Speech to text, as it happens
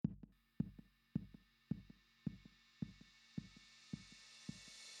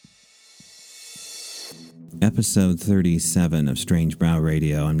Episode 37 of Strange Brow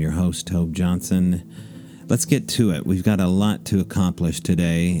Radio. I'm your host, Tobe Johnson. Let's get to it. We've got a lot to accomplish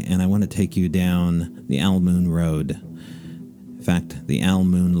today, and I want to take you down the Owl Moon Road. In fact, the Owl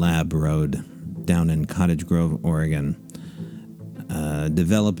Moon Lab Road down in Cottage Grove, Oregon.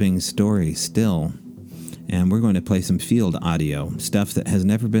 Developing story still. And we're going to play some field audio, stuff that has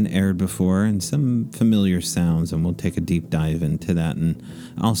never been aired before, and some familiar sounds, and we'll take a deep dive into that, and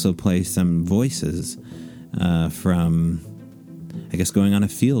also play some voices from, I guess, going on a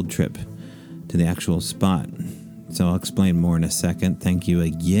field trip to the actual spot. So I'll explain more in a second. Thank you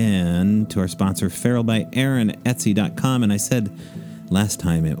again to our sponsor, Feral by Aaron, Etsy.com. And I said last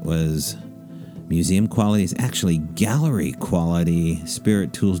time it was museum quality. It's actually gallery quality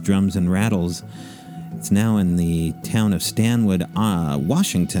Spirit Tools, Drums, and Rattles. It's now in the town of Stanwood,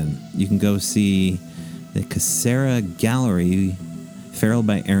 Washington. You can go see the Casera Gallery, Feral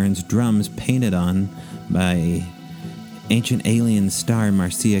by Aaron's drums painted on by Ancient Alien star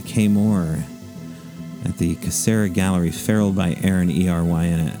Marcia K. Moore at the Casera Gallery, Feral by Aaron,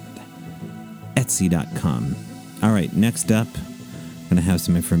 E-R-Y-N, at Etsy.com. All right, next up, I'm going to have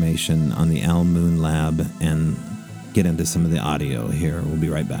some information on the Owl Moon Lab and get into some of the audio here. We'll be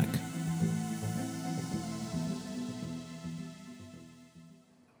right back.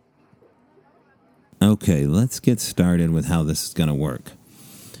 Okay, let's get started with how this is going to work.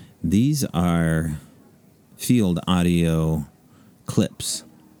 These are field audio clips,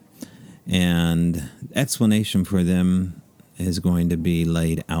 and explanation for them is going to be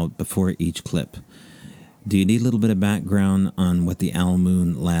laid out before each clip. Do you need a little bit of background on what the Owl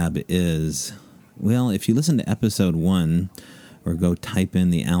Moon Lab is? Well, if you listen to episode 1, or go type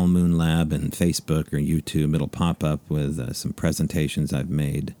in the Owl Moon Lab in Facebook or YouTube, it'll pop up with some presentations I've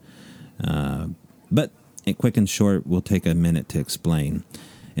made. But quick and short, we'll take a minute to explain.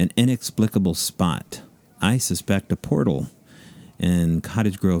 An inexplicable spot. I suspect a portal in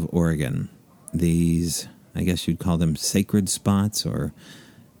Cottage Grove, Oregon. These, I guess you'd call them sacred spots or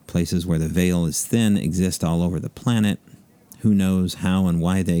places where the veil is thin, exist all over the planet. Who knows how and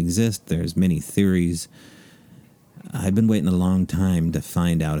why they exist? There's many theories. I've been waiting a long time to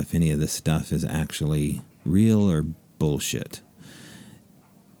find out if any of this stuff is actually real or bullshit.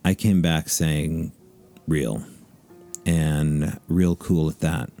 I came back saying real, and real cool at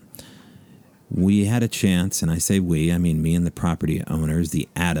that. We had a chance, and I say we, I mean me and the property owners, the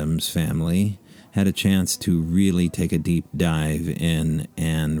Adams family, had a chance to really take a deep dive in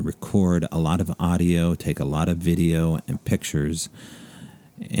and record a lot of audio, take a lot of video and pictures,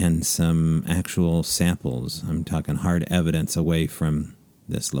 and some actual samples. I'm talking hard evidence away from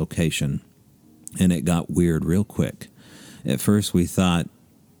this location. And it got weird real quick. At first we thought,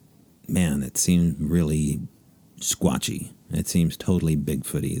 man, it seemed really squatchy. It seems totally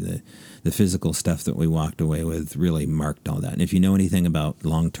Bigfooty. The physical stuff that we walked away with really marked all that. And if you know anything about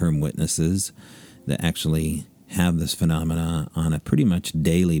long-term witnesses that actually have this phenomena on a pretty much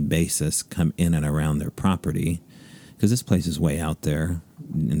daily basis come in and around their property, because this place is way out there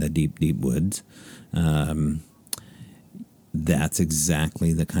in the deep, deep woods, that's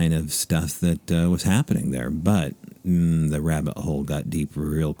exactly the kind of stuff that was happening there. But the rabbit hole got deep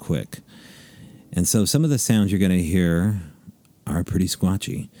real quick. And so some of the sounds you're going to hear are pretty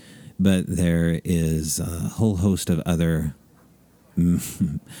squatchy. But there is a whole host of other,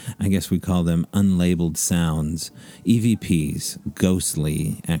 I guess we call them unlabeled sounds, EVPs,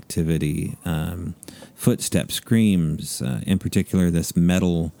 ghostly activity, footsteps, screams, in particular this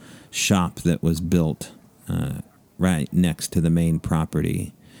metal shop that was built right next to the main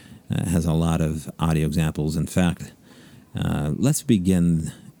property. Has a lot of audio examples. In fact, let's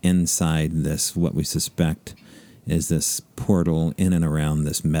begin inside this, what we suspect is this portal in and around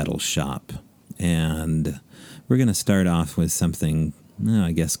this metal shop. And we're going to start off with something,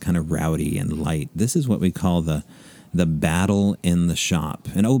 I guess, kind of rowdy and light. This is what we call the battle in the shop.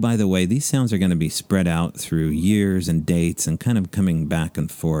 And oh, by the way, these sounds are going to be spread out through years and dates and kind of coming back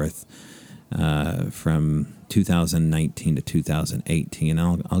and forth from 2019 to 2018.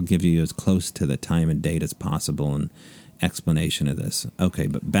 I'll give you as close to the time and date as possible and explanation of this. Okay,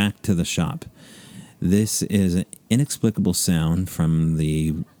 but back to the shop. This is an inexplicable sound from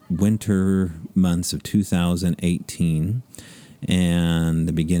the winter months of 2018 and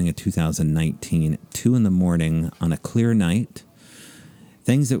the beginning of 2019 at 2 in the morning on a clear night.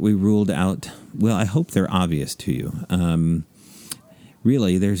 Things that we ruled out, well, I hope they're obvious to you.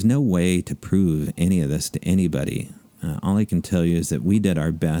 Really, there's no way to prove any of this to anybody. All I can tell you is that we did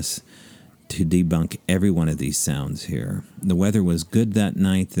our best to debunk every one of these sounds here. The weather was good that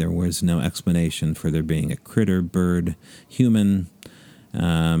night. There was no explanation for there being a critter, bird, human,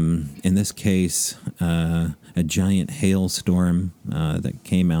 In this case, a giant hailstorm that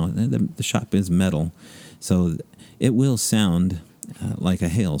came out. The shop is metal, so it will sound like a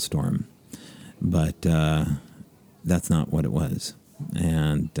hailstorm, but that's not what it was.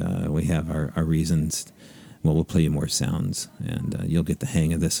 And we have our reasons. Well, we'll play you more sounds, and you'll get the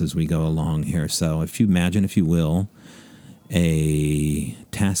hang of this as we go along here. So if you imagine, if you will, a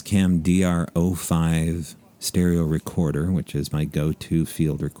Tascam DR05 stereo recorder, which is my go-to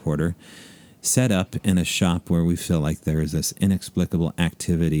field recorder, set up in a shop where we feel like there is this inexplicable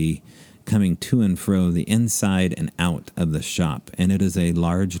activity coming to and fro the inside and out of the shop. And it is a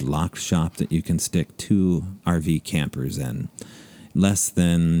large locked shop that you can stick 2 RV campers in. Less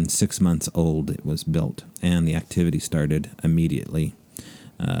than 6 months old it was built, and the activity started immediately,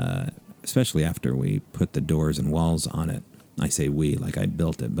 especially after we put the doors and walls on it. I say we, like I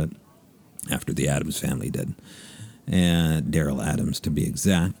built it, but after the Adams family did, and Daryl Adams to be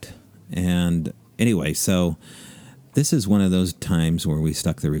exact. And anyway, so this is one of those times where we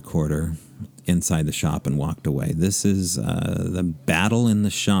stuck the recorder inside the shop and walked away. This is the battle in the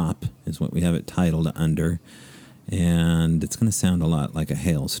shop is what we have it titled under. And it's going to sound a lot like a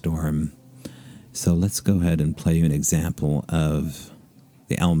hailstorm. So let's go ahead and play you an example of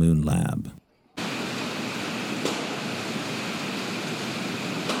the Almoon Lab.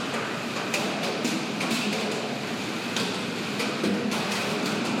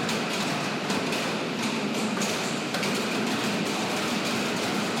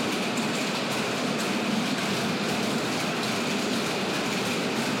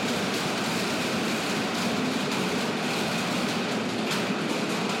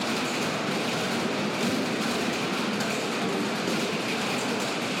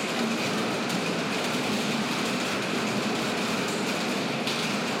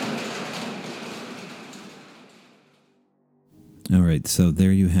 All right, so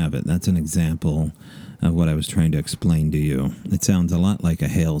there you have it. That's an example of what I was trying to explain to you. It sounds a lot like a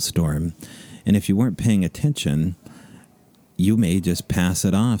hailstorm. And if you weren't paying attention, you may just pass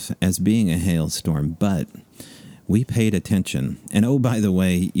it off as being a hailstorm. But we paid attention. And oh, by the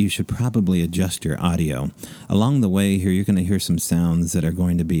way, you should probably adjust your audio. Along the way here, you're going to hear some sounds that are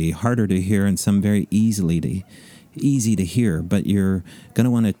going to be harder to hear and some very easy to hear, but you're going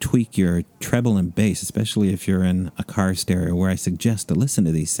to want to tweak your treble and bass, especially if you're in a car stereo, where I suggest to listen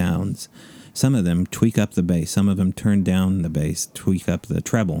to these sounds. Some of them tweak up the bass, some of them turn down the bass, tweak up the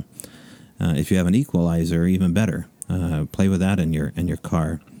treble. If you have an equalizer, even better. Play with that in your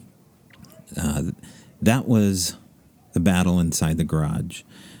car. That was the battle inside the garage.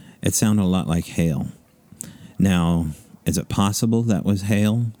 It sounded a lot like hail. Now, is it possible that was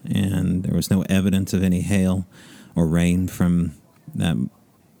hail and there was no evidence of any hail or rain from that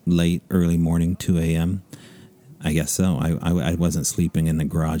late, early morning, 2 a.m.? I guess so. I wasn't sleeping in the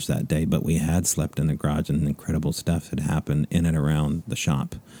garage that day, but we had slept in the garage, and incredible stuff had happened in and around the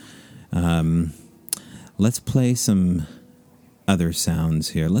shop. Let's play some other sounds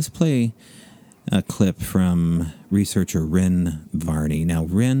here. Let's play a clip from researcher Ren Varney. Now,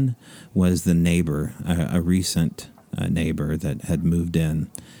 Ren was the neighbor, a recent neighbor that had moved in.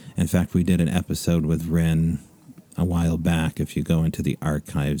 In fact, we did an episode with Ren a while back. If you go into the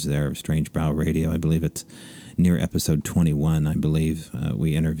archives there of Strange Brow Radio, I believe it's near episode 21, I believe,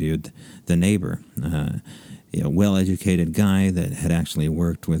 we interviewed the neighbor. Well-educated guy that had actually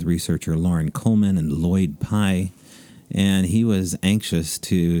worked with researcher Lauren Coleman and Lloyd Pye, and he was anxious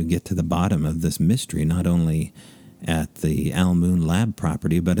to get to the bottom of this mystery, not only at the Almoon Lab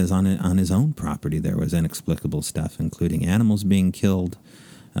property, but as on his own property. There was inexplicable stuff, including animals being killed,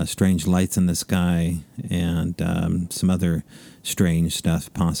 strange lights in the sky, and some other strange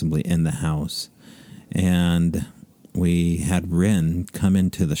stuff possibly in the house. And we had Ren come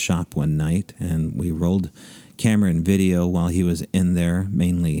into the shop one night, and we rolled camera and video while he was in there,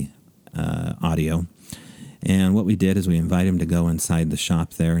 mainly audio. And what we did is we invite him to go inside the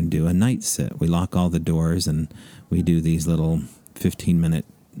shop there and do a night sit. We lock all the doors, and we do these little 15-minute,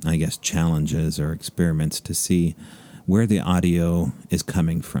 challenges or experiments to see where the audio is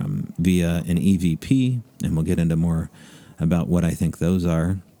coming from via an EVP, and we'll get into more about what I think those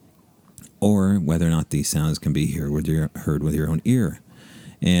are, or whether or not these sounds can be heard with your own ear.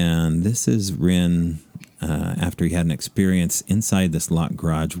 And this is Ren after he had an experience inside this locked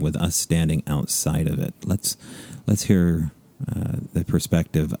garage with us standing outside of it. Let's hear the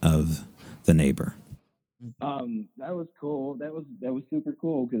perspective of the neighbor. That was cool. That was super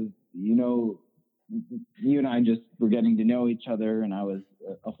cool because you and I just were getting to know each other, and I was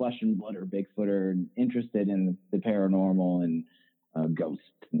a flesh and blood or Bigfooter and interested in the paranormal and ghosts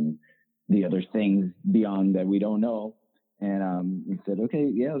and the other things beyond that we don't know. And he said, okay,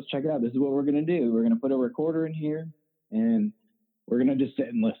 yeah, let's check it out. This is what we're going to do. We're going to put a recorder in here and we're going to just sit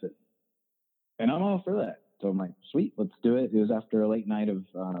and listen. And I'm all for that. So I'm like, sweet, let's do it. It was after a late night of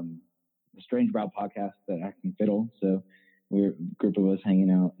the Strange Brow podcast at Acting Fiddle. So we were a group of us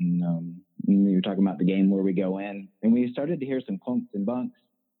hanging out, and we were talking about the game where we go in. And we started to hear some clunks and bunks.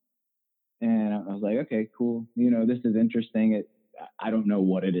 And I was like, okay, cool. This is interesting. I don't know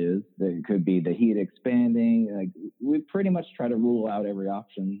what it is. It could be the heat expanding. Like, we pretty much try to rule out every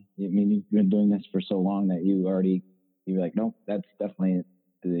option. I mean, you've been doing this for so long that you're like, nope, that's definitely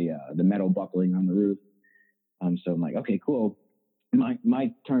the metal buckling on the roof. So I'm like, okay, cool.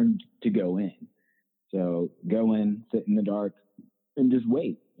 My turn to go in. So go in, sit in the dark, and just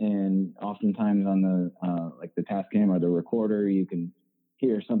wait. And oftentimes on the the Tascam or the recorder, you can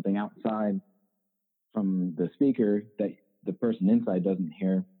hear something outside from the speaker that the person inside doesn't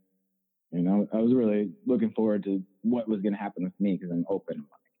hear. I was really looking forward to what was going to happen with me, because I'm open. I'm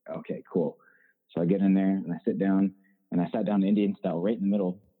like, okay, cool. So I get in there and I sit down, and I sat down Indian style right in the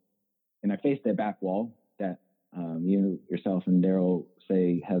middle, and I faced that back wall that you yourself and Daryl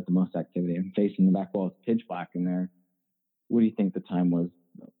say has the most activity. I'm facing the back wall. It's pitch black in there. What do you think the time was?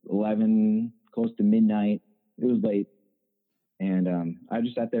 11, close to midnight. It was late. And I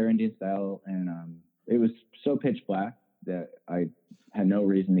just sat there Indian style, and it was so pitch black that I had no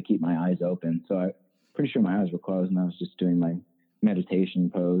reason to keep my eyes open. So I'm pretty sure my eyes were closed, and I was just doing my meditation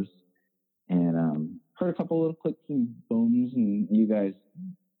pose. And heard a couple little clicks and booms, and you guys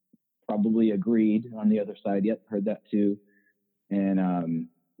probably agreed on the other side. Yep, heard that too. And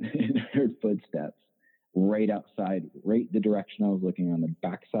heard footsteps right outside, right the direction I was looking, on the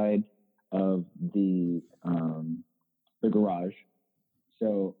backside of the garage.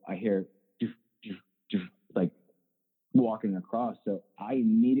 So I hear like walking across. So I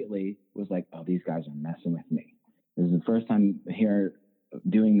immediately was like, oh, these guys are messing with me. This is the first time here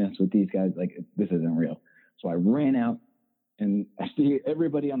doing this with these guys. Like, this isn't real. So I ran out, and I see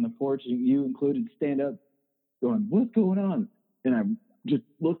everybody on the porch, you included, stand up going, what's going on? And I just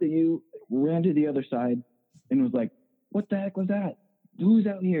looked at you, ran to the other side, and was like, what the heck was that? Who's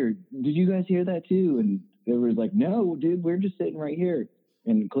out here? Did you guys hear that too? And they was like, no, dude, we're just sitting right here.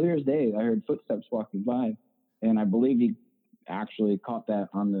 And clear as day, I heard footsteps walking by. And I believe he actually caught that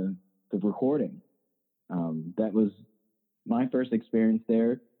on the recording. That was my first experience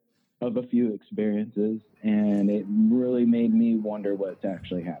there, of a few experiences. And it really made me wonder what's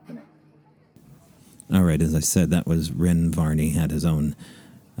actually happening. All right, as I said, that was Ren Varney had his own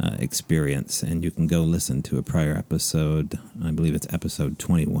experience, and you can go listen to a prior episode. I believe it's episode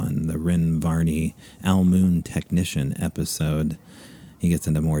 21, the Ren Varney Al Moon Technician episode. He gets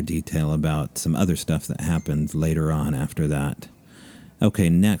into more detail about some other stuff that happened later on after that. Okay,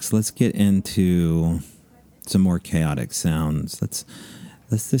 next, let's get into some more chaotic sounds. Let's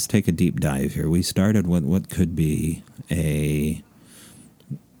just take a deep dive here. We started with what could be a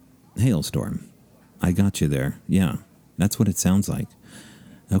hailstorm. I got you there. Yeah, that's what it sounds like.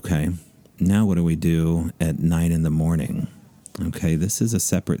 Okay, now what do we do at 9 in the morning? Okay, this is a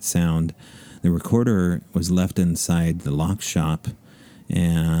separate sound. The recorder was left inside the lock shop,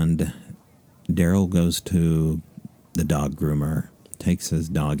 and Daryl goes to the dog groomer, takes his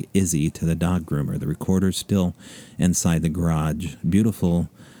dog Izzy to the dog groomer. The recorder's still inside the garage. Beautiful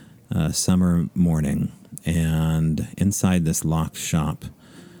summer morning, and inside this locked shop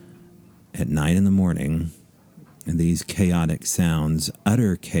at 9 in the morning, these chaotic sounds,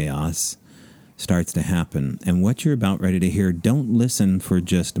 utter chaos, starts to happen. And what you're about ready to hear, don't listen for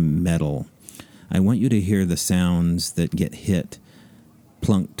just metal. I want you to hear the sounds that get hit,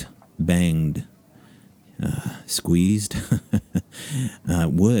 plunked, banged, squeezed,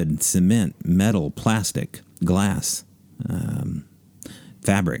 wood, cement, metal, plastic, glass,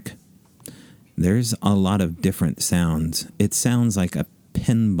 fabric. There's a lot of different sounds. It sounds like a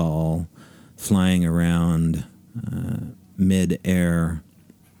pinball flying around mid-air.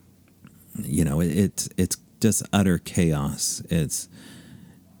 It's just utter chaos.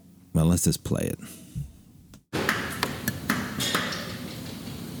 Let's just play it.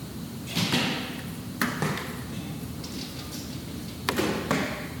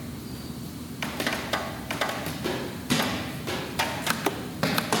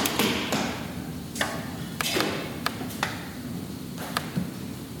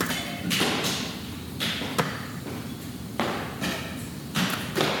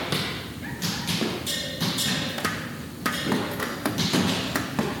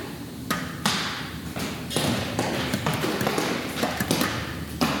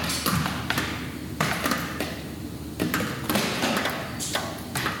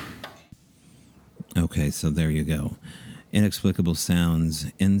 Okay, so there you go. inexplicable sounds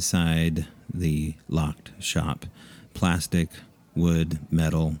inside the locked shop. Plastic, wood,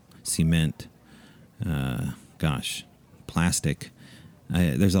 metal, cement, plastic.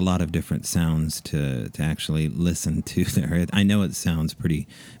 There's a lot of different sounds to actually listen to there. I know it sounds pretty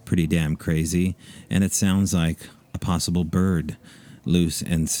damn crazy, and it sounds like a possible bird loose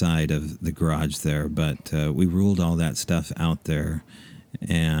inside of the garage there, but we ruled all that stuff out there,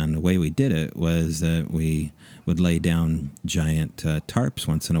 and the way we did it was that we would lay down giant tarps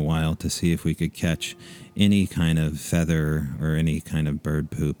once in a while to see if we could catch any kind of feather or any kind of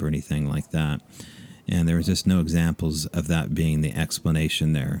bird poop or anything like that. And there was just no examples of that being the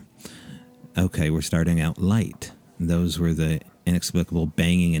explanation there. Okay, we're starting out light. Those were the inexplicable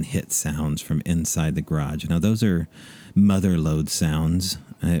banging and hit sounds from inside the garage. Now, those are mother lode sounds.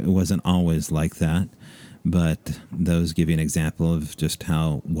 It wasn't always like that, but those give you an example of just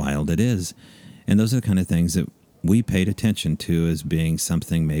how wild it is. And those are the kind of things that we paid attention to as being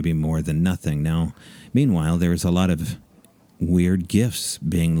something maybe more than nothing. Now, meanwhile, there was a lot of weird gifts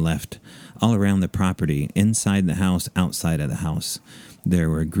being left all around the property, inside the house, outside of the house. There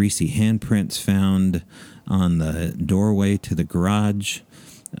were greasy handprints found on the doorway to the garage,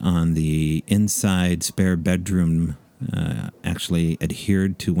 on the inside spare bedroom, actually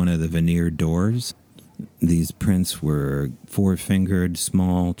adhered to one of the veneer doors. These prints were four-fingered,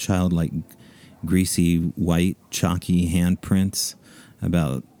 small, childlike, greasy, white, chalky handprints,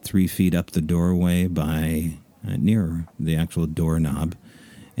 about 3 feet up the doorway by near the actual doorknob.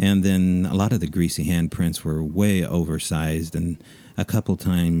 And then a lot of the greasy handprints were way oversized, and a couple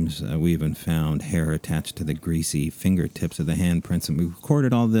times we even found hair attached to the greasy fingertips of the handprints, and we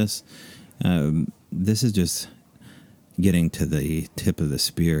recorded all this. This is just getting to the tip of the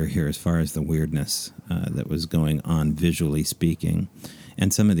spear here as far as the weirdness that was going on visually speaking.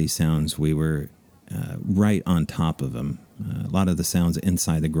 And some of these sounds, we were right on top of them. A lot of the sounds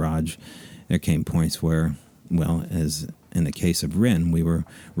inside the garage, there came points where, well, as in the case of Rin, we were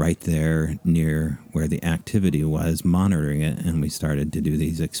right there near where the activity was, monitoring it, and we started to do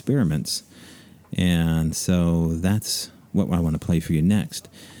these experiments. And so that's what I want to play for you next.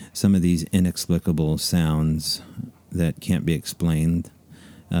 Some of these inexplicable sounds that can't be explained,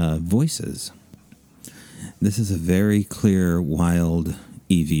 voices. This is a very clear, wild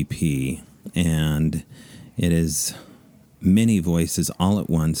EVP, and it is many voices all at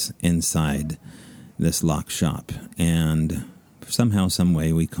once inside this locked shop, and somehow, some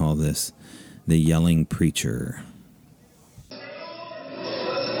way, we call this the yelling preacher.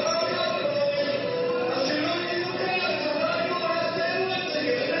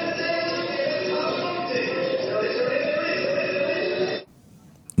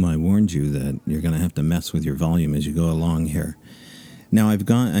 Well, I warned you that you're going to have to mess with your volume as you go along here. Now,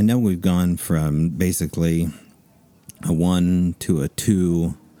 I know we've gone from basically a 1 to a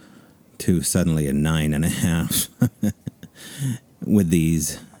 2 to suddenly a 9.5 with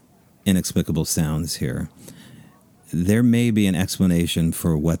these inexplicable sounds here. There may be an explanation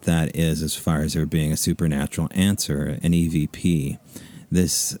for what that is as far as there being a supernatural answer, an EVP.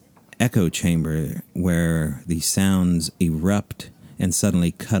 This echo chamber where the sounds erupt and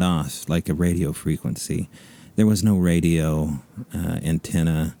suddenly cut off like a radio frequency. There was no radio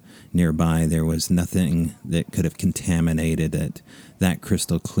antenna nearby. There was nothing that could have contaminated it that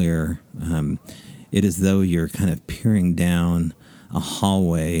crystal clear. It is though you're kind of peering down a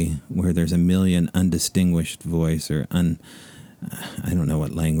hallway where there's a million undistinguished voice or I don't know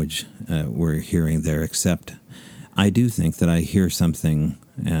what language we're hearing there, except I do think that I hear something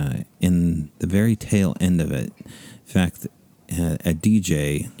in the very tail end of it. In fact, a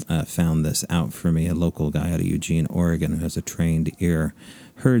DJ found this out for me, a local guy out of Eugene, Oregon, who has a trained ear,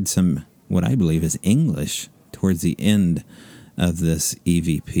 heard some, what I believe is English towards the end of this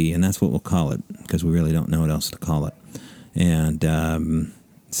EVP, and that's what we'll call it, because we really don't know what else to call it. And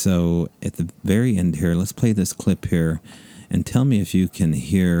so at the very end here, let's play this clip here, and tell me if you can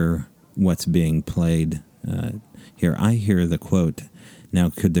hear what's being played here. I hear the quote, "Now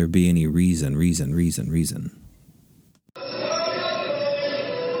could there be any reason?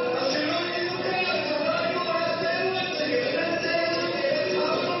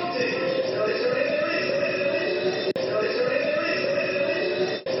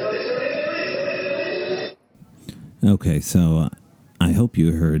 Okay, so I hope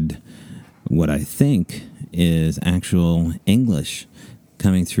you heard what I think is actual English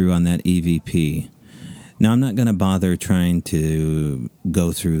coming through on that EVP. Now, I'm not going to bother trying to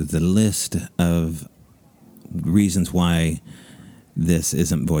go through the list of reasons why this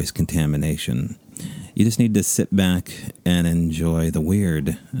isn't voice contamination. You just need to sit back and enjoy the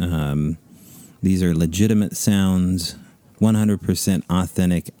weird. These are legitimate sounds 100%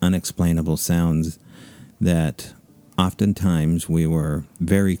 authentic, unexplainable sounds that oftentimes we were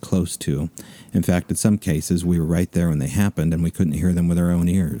very close to. In fact, in some cases, we were right there when they happened and we couldn't hear them with our own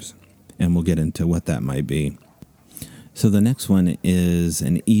ears. And we'll get into what that might be. So the next one is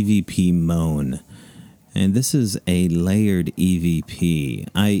an EVP moan. And this is a layered EVP,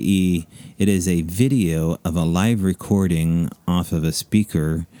 i.e., it is a video of a live recording off of a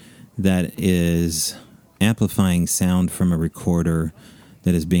speaker that is amplifying sound from a recorder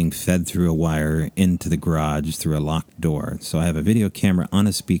that is being fed through a wire into the garage through a locked door. So I have a video camera on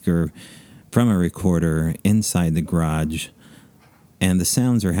a speaker from a recorder inside the garage, and the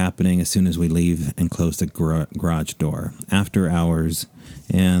sounds are happening as soon as we leave and close the garage door, after hours.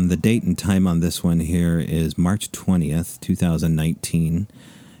 And the date and time on this one here is March 20th, 2019,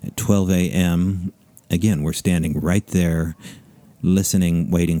 at 12 a.m. Again, we're standing right there,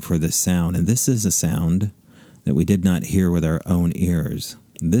 listening, waiting for this sound. And this is a sound that we did not hear with our own ears.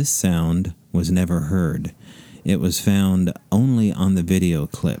 This sound was never heard. It was found only on the video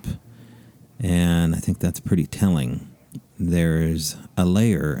clip. And I think that's pretty telling. There's a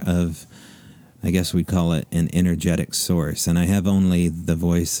layer of, I guess we'd call it an energetic source. And I have only the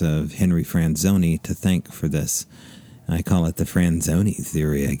voice of Henry Franzoni to thank for this. I call it the Franzoni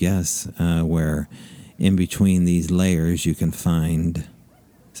theory, I guess, where in between these layers you can find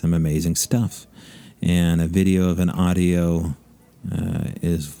some amazing stuff. And a video of an audio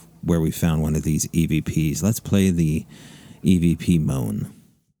is where we found one of these EVPs. Let's play the EVP moan.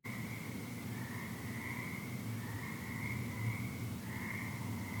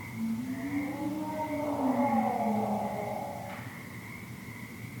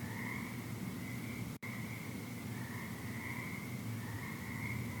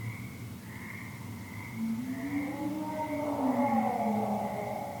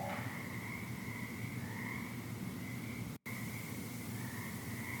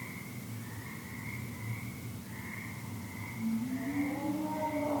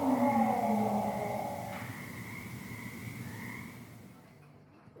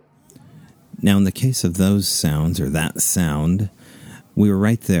 Now, in the case of those sounds, or that sound, we were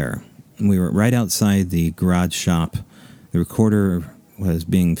right there. We were right outside the garage shop. The recorder was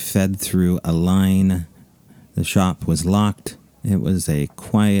being fed through a line. The shop was locked. It was a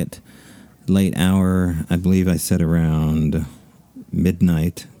quiet, late hour. I believe I said around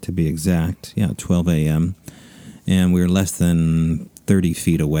midnight, to be exact. 12 a.m. And we were less than 30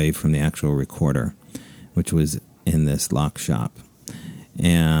 feet away from the actual recorder, which was in this lock shop.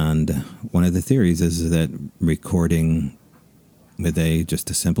 And one of the theories is that recording with just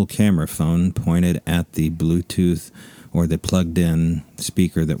a simple camera phone pointed at the Bluetooth or the plugged-in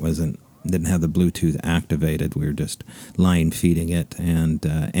speaker that didn't have the Bluetooth activated. We were just line feeding it and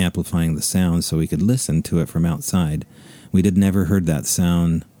amplifying the sound so we could listen to it from outside. We had never heard that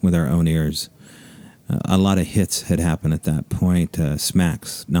sound with our own ears. A lot of hits had happened at that point,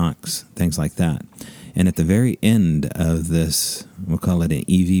 smacks, knocks, things like that. And at the very end of this, we'll call it an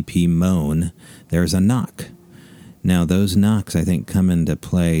EVP moan, there's a knock. Now, those knocks, I think, come into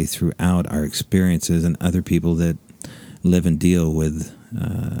play throughout our experiences and other people that live and deal with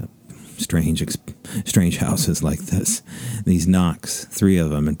strange houses like this. These knocks, 3 of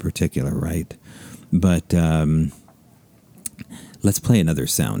them in particular, right? But let's play another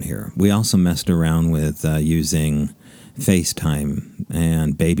sound here. We also messed around with using FaceTime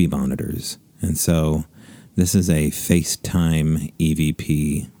and baby monitors. And so this is a FaceTime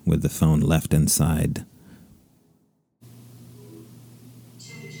EVP with the phone left inside.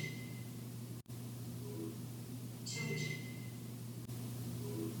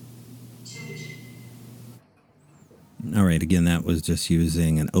 All right, again, that was just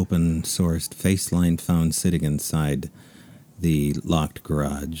using an open-sourced FaceLine phone sitting inside the locked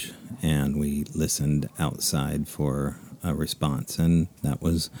garage, and we listened outside for a response, and that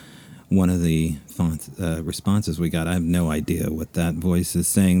was one of the responses we got. I have no idea what that voice is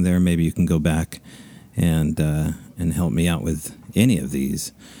saying there. Maybe you can go back and help me out with any of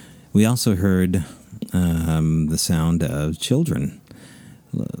these. We also heard the sound of children,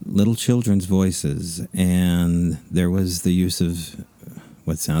 little children's voices, and there was the use of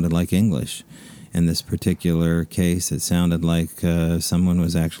what sounded like English. In this particular case, it sounded like someone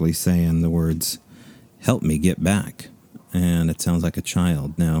was actually saying the words, "Help me get back." And it sounds like a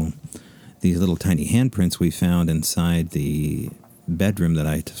child. Now, these little tiny handprints we found inside the bedroom that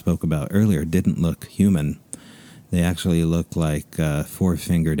I spoke about earlier didn't look human. They actually look like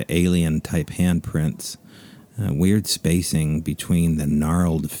 4-fingered alien-type handprints. Weird spacing between the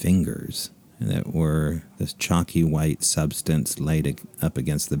gnarled fingers that were this chalky white substance laid up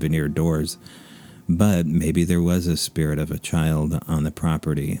against the veneer doors. But maybe there was a spirit of a child on the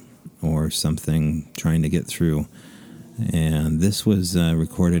property or something trying to get through. And this was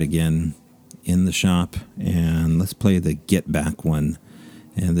recorded again in the shop. And let's play the Get Back one.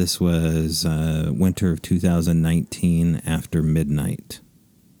 And this was winter of 2019 after midnight.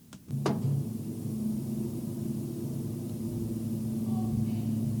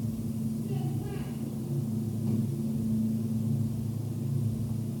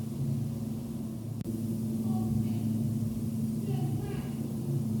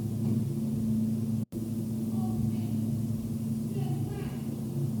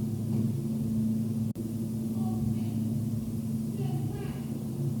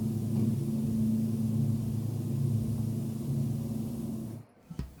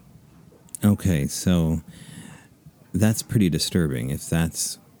 Okay, so that's pretty disturbing. If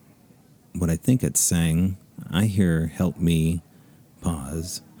that's what I think it's saying, I hear help me,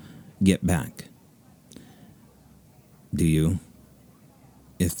 pause, get back. Do you?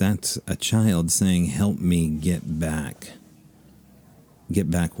 If that's a child saying help me get back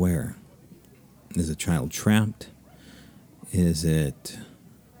where? Is a child trapped? Is it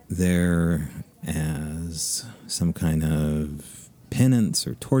there as some kind of penance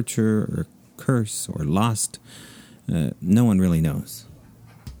or torture or curse or lost? No one really knows.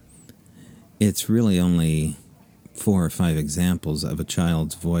 It's really only 4 or 5 examples of a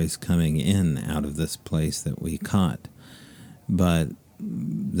child's voice coming in out of this place that we caught. But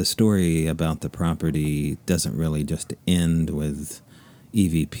the story about the property doesn't really just end with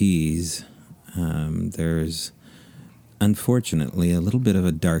EVPs. There's unfortunately a little bit of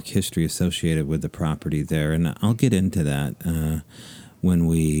a dark history associated with the property there, and I'll get into that when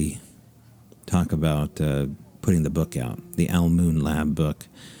we talk about putting the book out. The Al Moon Lab book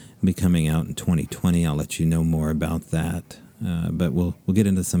will be coming out in 2020. I'll let you know more about that, but we'll get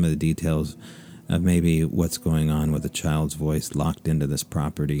into some of the details of maybe what's going on with a child's voice locked into this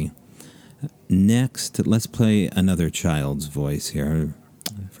property. Next, let's play another child's voice here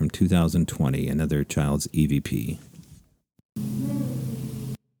from 2020, another child's EVP.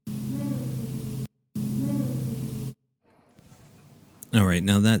 All right,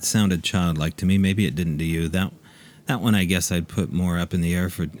 now that sounded childlike to me. Maybe it didn't to you. That one, I guess I'd put more up in the air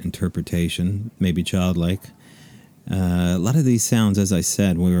for interpretation, maybe childlike. A lot of these sounds, as I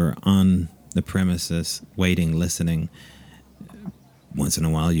said, we were on the premises, waiting, listening. Once in a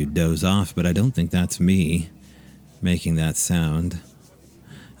while you doze off, but I don't think that's me making that sound.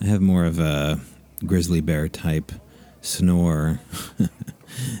 I have more of a grizzly bear type snore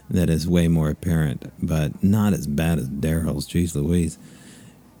that is way more apparent, but not as bad as Daryl's. Jeez Louise.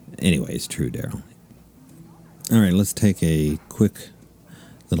 Anyway, it's true, Daryl. All right, let's take a quick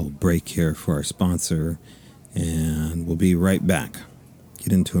little break here for our sponsor, and we'll be right back.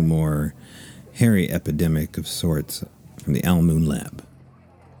 Get into a more hairy epidemic of sorts from the Al Moon Lab.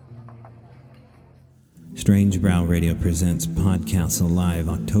 Strange Brow Radio presents Podcastle Live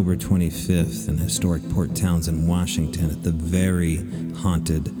October 25th in historic Port Townsend, Washington at the very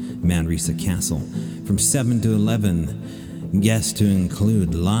haunted Manresa Castle from 7 to 11. Guests to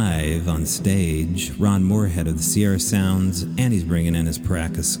include live on stage Ron Moorhead of the Sierra Sounds, and he's bringing in his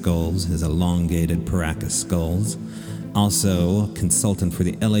Paracas Skulls, his elongated Paracas Skulls. Also, consultant for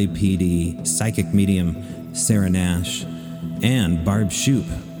the LAPD, psychic medium Sarah Nash, and Barb Shoop,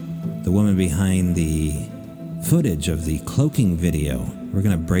 the woman behind the footage of the cloaking video. We're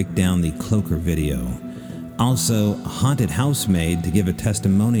going to break down the cloaker video. Also, a haunted housemaid to give a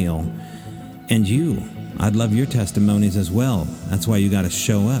testimonial. And you, I'd love your testimonies as well. That's why you got to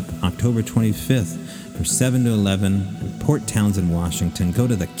show up October 25th from 7 to 11 in Port Townsend, Washington. Go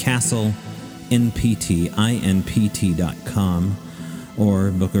to the Castle inpt.com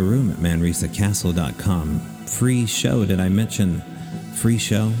or book a room at manresacastle.com. Free show, did I mention? Free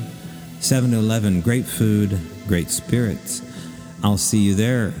show. 7 to 11, great food, great spirits. I'll see you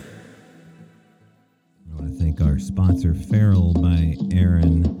there. I want to thank our sponsor, Feral by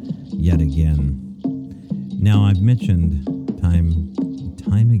Aaron, yet again. Now, I've mentioned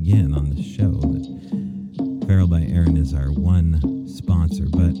time again on this show that Feral by Aaron is our one sponsor,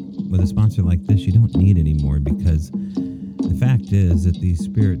 but with a sponsor like this, you don't need any more, because the fact is that these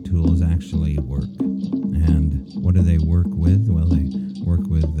spirit tools actually work. And what do they work with? Well, they work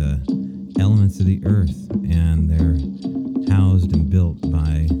with the elements of the earth, and they're housed and built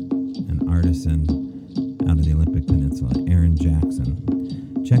by an artisan out of the Olympic Peninsula, Aaron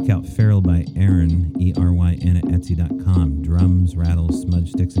Jackson. Check out Feral by Aaron, ERYN, at Etsy.com. Drums, rattles, smudge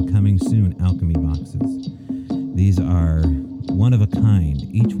sticks, and coming soon, alchemy boxes. These are one of a kind,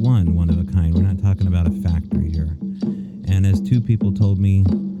 each one of a kind. We're not talking about a factory here. And as 2 people told me,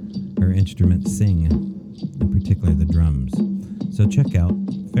 or instruments sing, and particularly the drums. So check out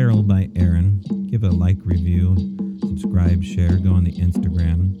Feral by Aaron. Give a like, review, subscribe, share, go on the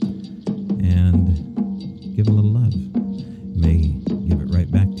Instagram, and give a little love. May give it right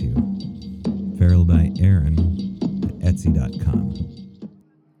back to you. Feral by Aaron at Etsy.com.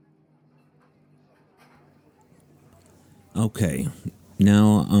 Okay,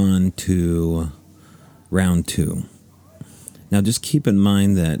 now on to round 2. Now just keep in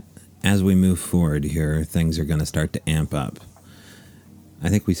mind that as we move forward here, things are going to start to amp up. I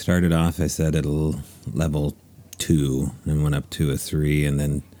think we started off, I said, at a level 2 and went up to a 3, and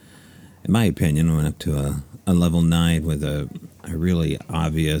then, in my opinion, went up to a level 9 with a really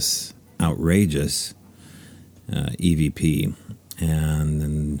obvious, outrageous EVP. And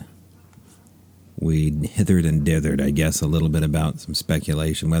then we hithered and dithered, I guess, a little bit about some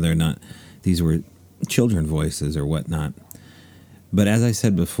speculation, whether or not these were children voices or whatnot. But as I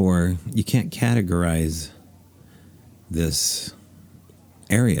said before, you can't categorize this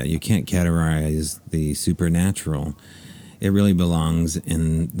area. You can't categorize the supernatural. It really belongs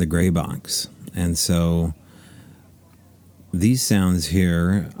in the gray box. And so these sounds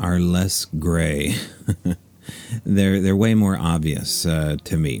here are less gray. They're way more obvious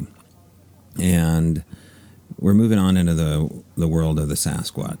to me. And we're moving on into the world of the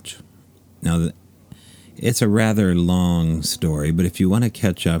Sasquatch. Now, it's a rather long story, but if you want to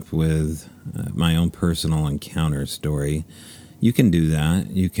catch up with my own personal encounter story, you can do that.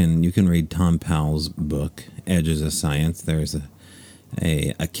 You can read Tom Powell's book, Edges of Science. There's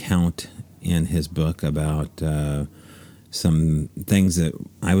a account in his book about some things that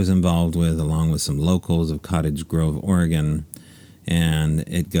I was involved with, along with some locals of Cottage Grove, Oregon, and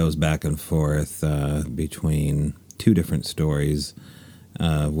it goes back and forth between two different stories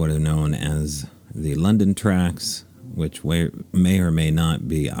of what are known as the London tracks, which may or may not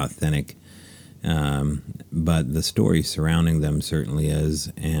be authentic, but the story surrounding them certainly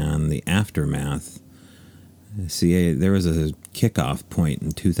is, and the aftermath. See, there was a kickoff point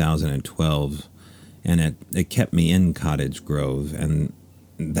in 2012, and it kept me in Cottage Grove, and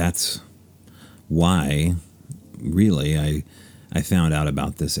that's why, really, I found out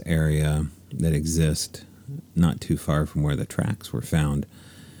about this area that exists not too far from where the tracks were found.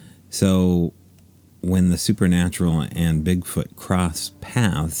 So when the supernatural and Bigfoot cross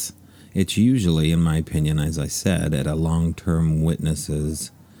paths, it's usually, in my opinion, as I said, at a long-term witness's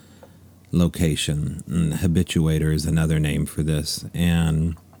location. And habituator is another name for this.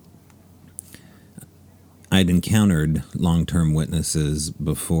 And I'd encountered long-term witnesses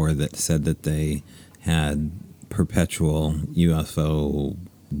before that said that they had perpetual UFO,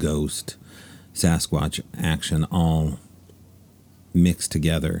 ghost, Sasquatch action all mixed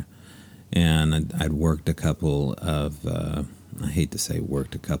together. And I'd worked a couple of, I hate to say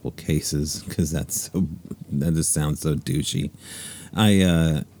worked a couple cases because that just sounds so douchey.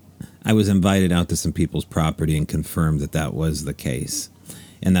 I was invited out to some people's property and confirmed that was the case.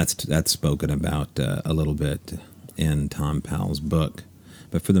 And that's spoken about a little bit in Tom Powell's book.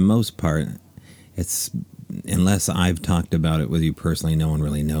 But for the most part, unless I've talked about it with you personally, no one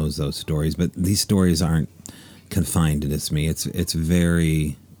really knows those stories. But these stories aren't confined to just me. It's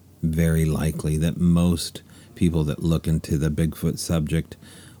very, very likely that most people that look into the Bigfoot subject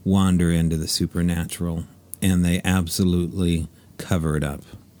wander into the supernatural, and they absolutely cover it up.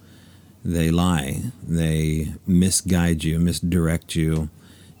 They lie. They misguide you, misdirect you,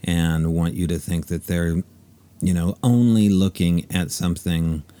 and want you to think that they're, only looking at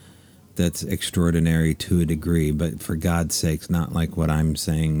something that's extraordinary to a degree, but for God's sakes, not like what I'm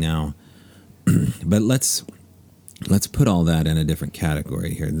saying now. But let's put all that in a different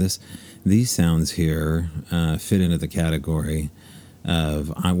category here. These sounds here fit into the category of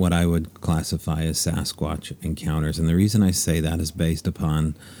what I would classify as Sasquatch encounters. And the reason I say that is based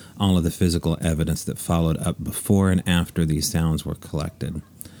upon all of the physical evidence that followed up before and after these sounds were collected.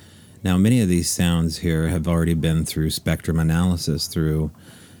 Now, many of these sounds here have already been through spectrum analysis through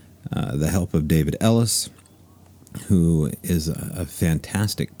the help of David Ellis, who is a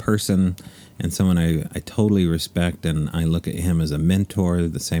fantastic person and someone I totally respect, and I look at him as a mentor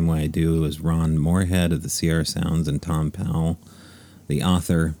the same way I do as Ron Moorhead of the Sierra Sounds and Tom Powell, the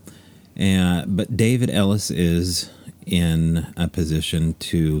author. But David Ellis is in a position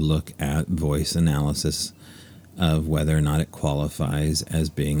to look at voice analysis of whether or not it qualifies as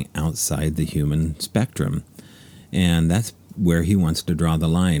being outside the human spectrum. And that's where he wants to draw the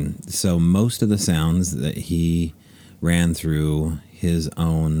line. So most of the sounds that he ran through his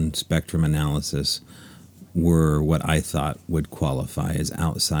own spectrum analysis were what I thought would qualify as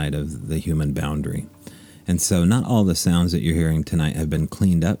outside of the human boundary. And so not all the sounds that you're hearing tonight have been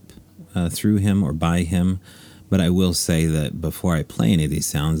cleaned up through him or by him. But I will say that before I play any of these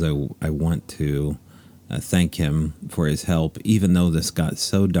sounds, I want to thank him for his help, even though this got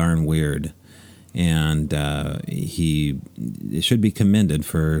so darn weird. And he should be commended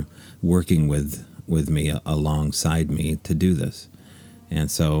for working with me alongside me to do this.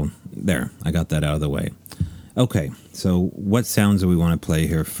 And so there, I got that out of the way. Okay, so what sounds do we want to play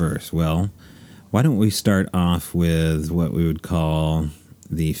here first? Well, why don't we start off with what we would call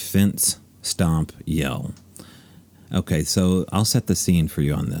the fence stomp yell. Okay, so I'll set the scene for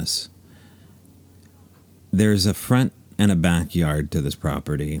you on this. There's a front and a backyard to this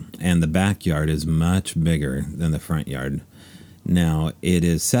property, and the backyard is much bigger than the front yard. Now, it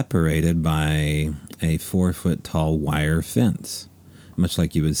is separated by a 4-foot tall wire fence, much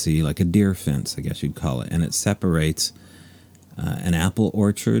like you would see like a deer fence, I guess you'd call it. And it separates an apple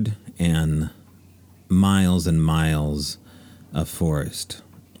orchard and miles of forest,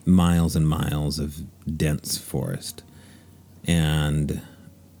 miles and miles of dense forest. And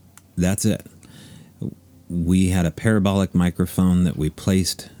that's it. We had a parabolic microphone that we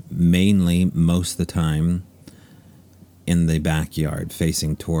placed mainly most of the time in the backyard,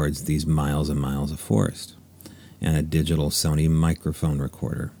 facing towards these miles and miles of forest, and a digital Sony microphone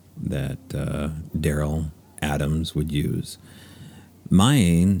recorder that Daryl Adams would use.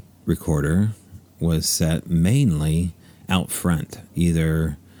 My recorder was set mainly out front,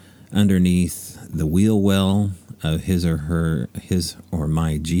 either underneath the wheel well of his or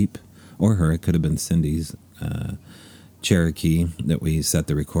my Jeep, or her. It could have been Cindy's Cherokee that we set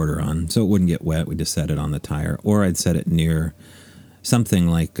the recorder on, so it wouldn't get wet. We just set it on the tire, or I'd set it near something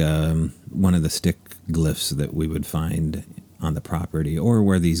like one of the stick glyphs that we would find on the property, or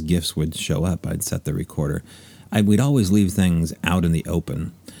where these gifts would show up. I'd set the recorder. We'd always leave things out in the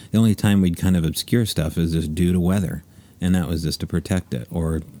open. The only time we'd kind of obscure stuff is just due to weather, and that was just to protect it,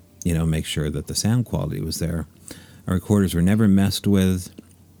 or make sure that the sound quality was there. Our recorders were never messed with.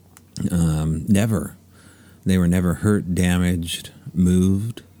 Never. They were never hurt, damaged,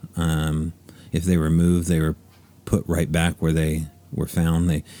 moved. If they were moved, they were put right back where they were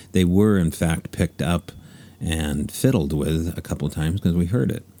found. They were, in fact, picked up and fiddled with a couple times because we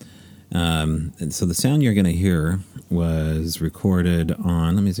heard it. And so the sound you're going to hear was recorded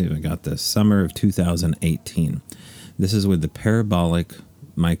on, let me see if I got this, summer of 2018. This is with the parabolic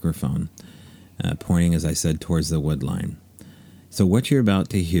microphone, pointing, as I said, towards the wood line. So what you're about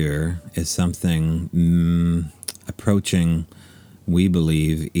to hear is something approaching, we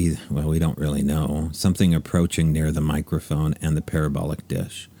believe, we don't really know, something approaching near the microphone and the parabolic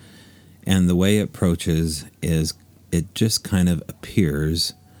dish. And the way it approaches is it just kind of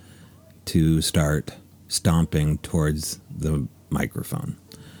appears to start stomping towards the microphone.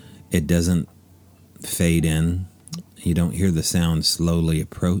 It doesn't fade in. You don't hear the sound slowly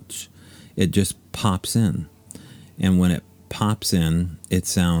approach. It just pops in. And when it pops in, it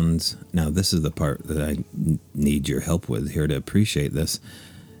sounds, now this is the part that I need your help with here to appreciate this.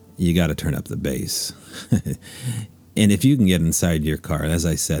 You got to turn up the bass. And if you can get inside your car, as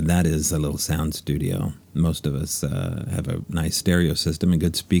I said, that is a little sound studio. Most of us have a nice stereo system and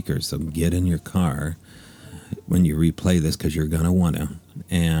good speakers, so get in your car when you replay this, because you're going to want to.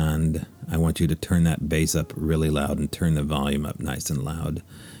 And I want you to turn that bass up really loud and turn the volume up nice and loud.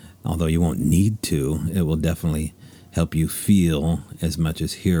 Although you won't need to, it will definitely help you feel as much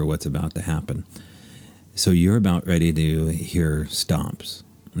as hear what's about to happen. So you're about ready to hear stomps.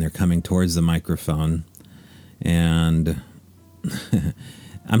 And they're coming towards the microphone. And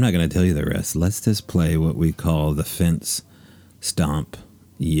I'm not going to tell you the rest. Let's just play what we call the fence stomp,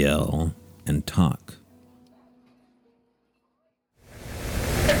 yell, and talk.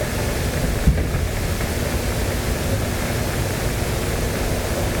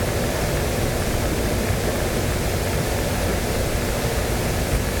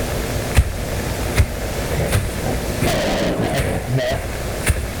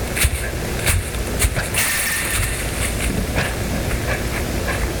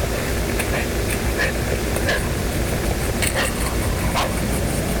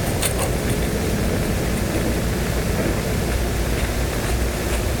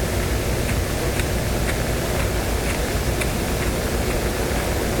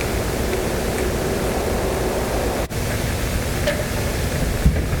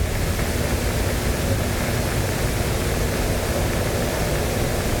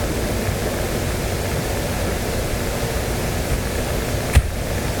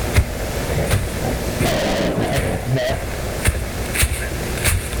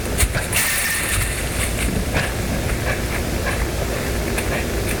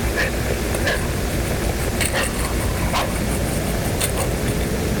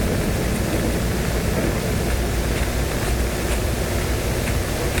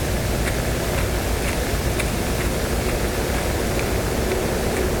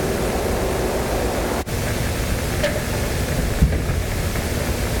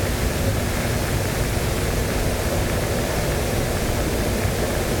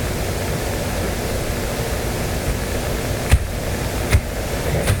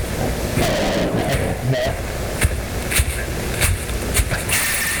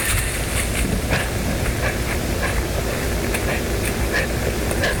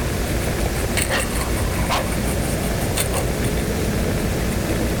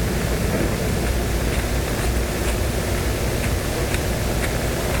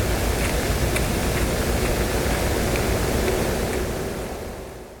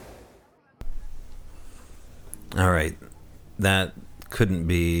 All right. That couldn't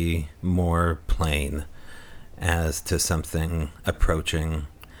be more plain as to something approaching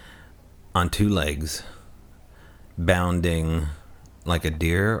on two legs, bounding like a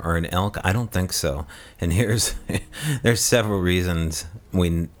deer or an elk. I don't think so. And there's several reasons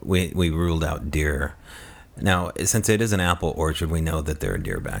we ruled out deer. Now, since it is an apple orchard, we know that there are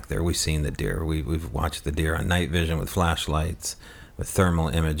deer back there. We've seen the deer. We've watched the deer on night vision with flashlights, with thermal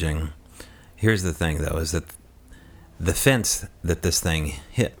imaging. Here's the thing, though, is that the fence that this thing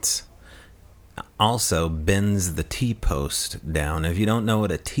hits also bends the T-post down. If you don't know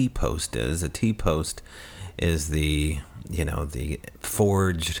what a T-post is, a T-post is the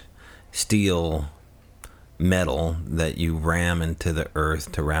forged steel metal that you ram into the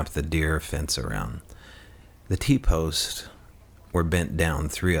earth to wrap the deer fence around. The T-posts were bent down,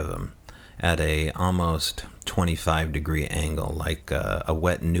 3 of them, at a almost 25-degree angle, like a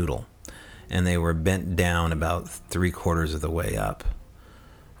wet noodle. And they were bent down about 3/4 of the way up.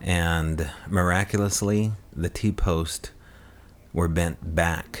 And miraculously, the T-posts were bent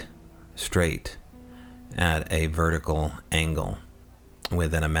back straight at a vertical angle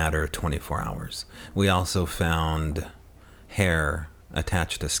within a matter of 24 hours. We also found hair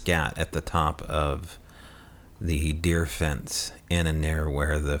attached to scat at the top of the deer fence in and near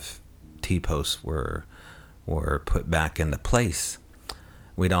where the T-posts were put back into place.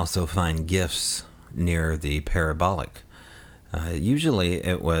 We'd also find gifts near the parabolic. Usually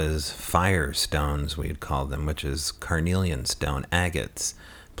it was fire stones, we'd call them, which is carnelian stone, agates,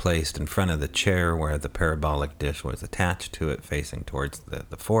 placed in front of the chair where the parabolic dish was attached to it, facing towards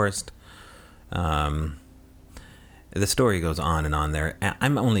the forest. The story goes on and on there.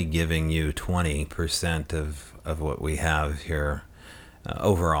 I'm only giving you 20% of what we have here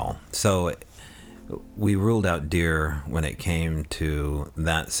overall. So we ruled out deer when it came to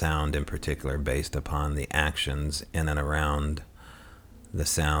that sound in particular, based upon the actions in and around the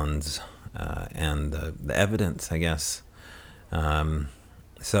sounds and the evidence, I guess.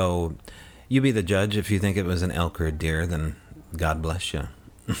 So you be the judge. If you think it was an elk or a deer, then God bless you.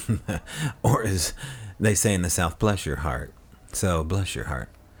 Or as they say in the South, bless your heart. So bless your heart.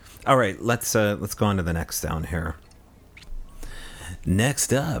 All right, let's go on to the next sound here.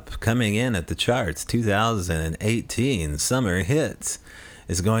 Next up, coming in at the charts, 2018 summer hits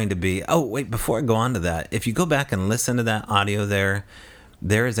is going to be... Oh, wait, before I go on to that, if you go back and listen to that audio there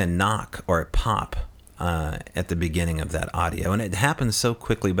is a knock or a pop at the beginning of that audio. And it happens so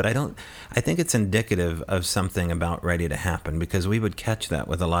quickly, but I think it's indicative of something about ready to happen, because we would catch that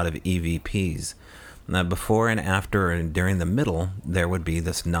with a lot of EVPs. Now, before and after and during the middle, there would be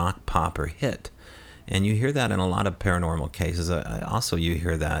this knock, pop, or hit. And you hear that in a lot of paranormal cases. Also, you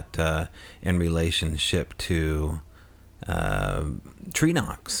hear that in relationship to tree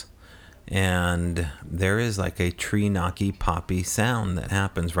knocks. And there is like a tree knocky, poppy sound that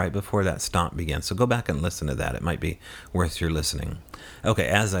happens right before that stomp begins. So go back and listen to that. It might be worth your listening. Okay,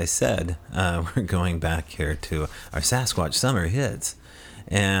 as I said, we're going back here to our Sasquatch Summer Hits.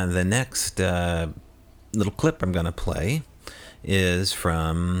 And the next little clip I'm going to play is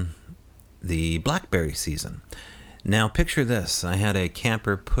from the blackberry season. Now picture this. I had a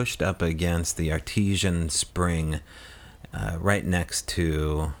camper pushed up against the artesian spring right next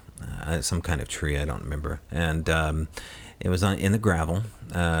to some kind of tree, I don't remember. And it was in the gravel,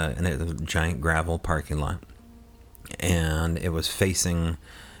 in a giant gravel parking lot. And it was facing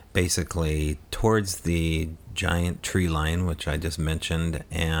basically towards the giant tree line, which I just mentioned,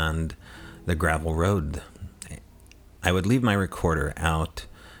 and the gravel road. I would leave my recorder out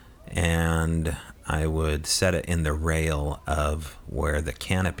and I would set it in the rail of where the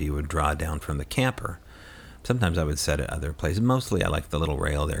canopy would draw down from the camper. Sometimes I would set it other places. Mostly I liked the little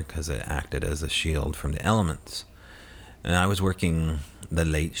rail there because it acted as a shield from the elements. And I was working the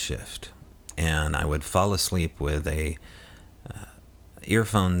late shift, and I would fall asleep with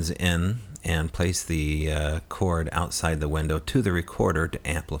earphones in and place the cord outside the window to the recorder to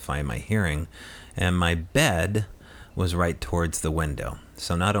amplify my hearing. And my bed was right towards the window.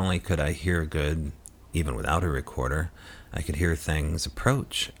 So not only could I hear good, even without a recorder, I could hear things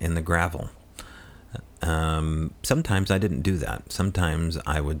approach in the gravel. Sometimes I didn't do that. Sometimes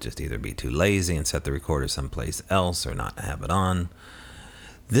I would just either be too lazy and set the recorder someplace else or not have it on.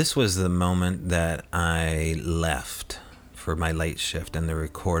 This was the moment that I left for my late shift, and the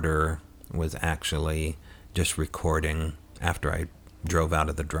recorder was actually just recording after I drove out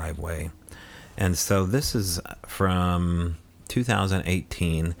of the driveway. And so this is from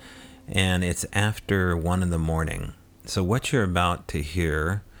 2018, and it's after 1 a.m. So what you're about to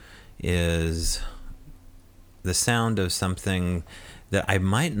hear is the sound of something that I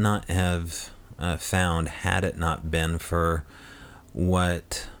might not have found had it not been for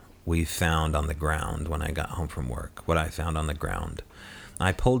what we found on the ground when I got home from work, what I found on the ground.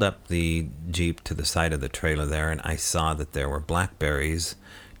 I pulled up the Jeep to the side of the trailer there, and I saw that there were blackberries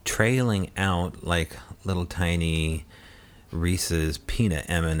trailing out like little tiny Reese's peanut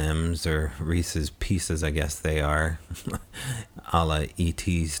M&Ms, or Reese's Pieces, I guess they are, a la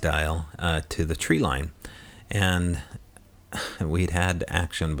E.T. style, to the tree line. And we'd had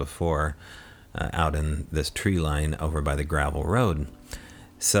action before out in this tree line over by the gravel road.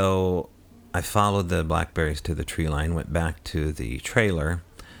 So I followed the blackberries to the tree line, went back to the trailer,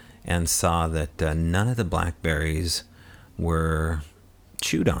 and saw that none of the blackberries were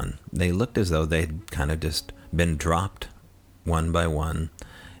chewed on. They looked as though they'd kind of just been dropped one by one,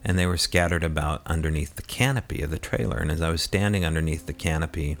 and they were scattered about underneath the canopy of the trailer. And as I was standing underneath the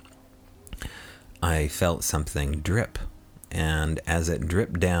canopy, I felt something drip. And as it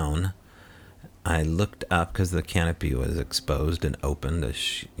dripped down, I looked up because the canopy was exposed and open to,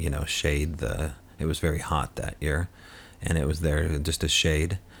 shade the. It was very hot that year, and it was there just a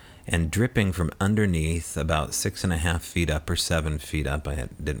shade. And dripping from underneath, about 6.5 feet up or 7 feet up, I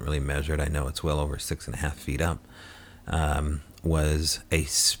didn't really measure it. I know it's well over 6.5 feet up. Was a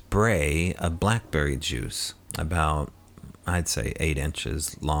spray of blackberry juice, about, I'd say, 8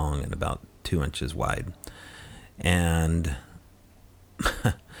 inches long and about 2 inches wide. And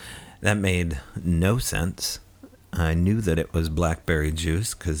that made no sense. I knew that it was blackberry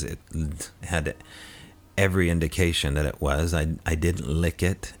juice because it had every indication that it was. I didn't lick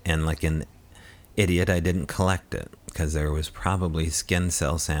it, and like an idiot, I didn't collect it because there was probably skin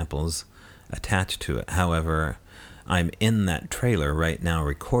cell samples attached to it. However, I'm in that trailer right now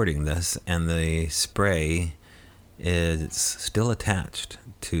recording this, and the spray is still attached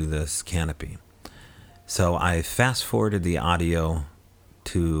to this canopy. So I fast forwarded the audio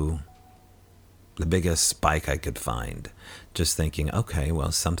to the biggest spike I could find, just thinking, okay,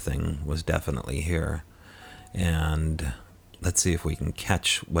 well, something was definitely here. And let's see if we can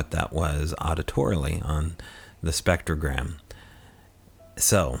catch what that was auditorily on the spectrogram.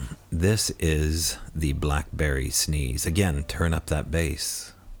 So this is the blackberry sneeze. Again, turn up that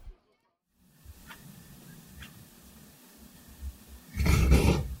bass.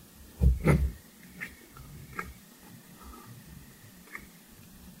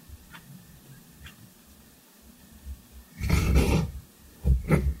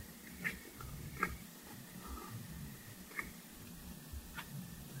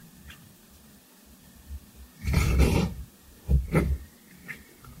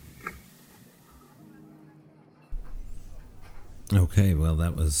 Okay, well,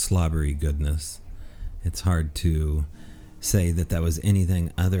 that was slobbery goodness. It's hard to say that that was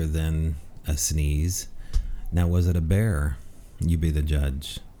anything other than a sneeze. Now, was it a bear? You be the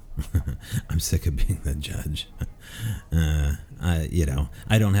judge. I'm sick of being the judge.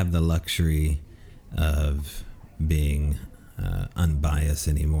 I don't have the luxury of being unbiased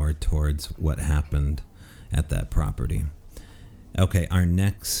anymore towards what happened at that property. Okay, our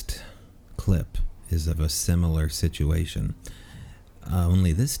next clip is of a similar situation.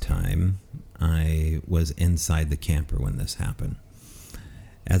 Only this time, I was inside the camper when this happened.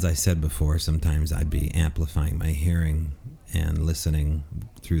 As I said before, sometimes I'd be amplifying my hearing and listening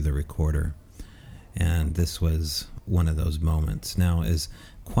through the recorder. And this was one of those moments. Now, as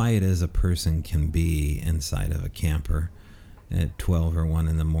quiet as a person can be inside of a camper at 12 or 1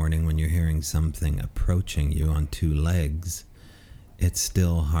 in the morning when you're hearing something approaching you on 2 legs, it's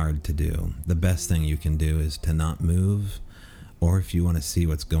still hard to do. The best thing you can do is to not move, or if you want to see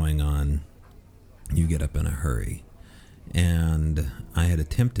what's going on, you get up in a hurry. And I had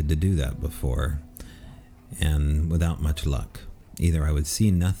attempted to do that before, and without much luck. Either I would see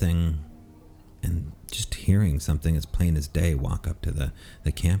nothing, and just hearing something as plain as day walk up to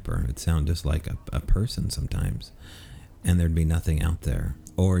the camper. It'd sound just like a person sometimes, and there'd be nothing out there.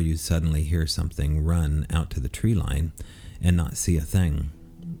 Or you'd suddenly hear something run out to the tree line and not see a thing,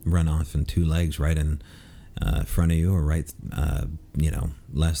 run off in 2 legs right in front of you, or right,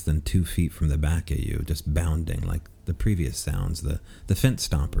 less than 2 feet from the back of you, just bounding like the previous sounds, the fence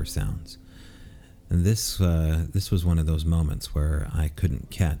stomper sounds. And this was one of those moments where I couldn't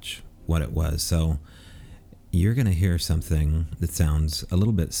catch what it was. So you're going to hear something that sounds a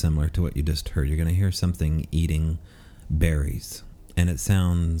little bit similar to what you just heard. You're going to hear something eating berries, and it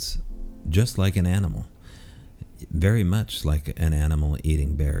sounds just like an animal. Very much like an animal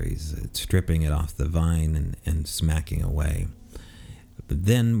eating berries. It's stripping it off the vine and smacking away. But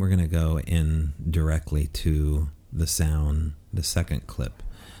then we're going to go in directly to the sound, the second clip.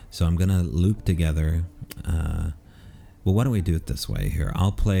 So I'm going to loop together. Well, why don't we do it this way here?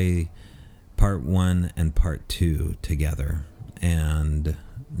 I'll play part 1 and part 2 together, and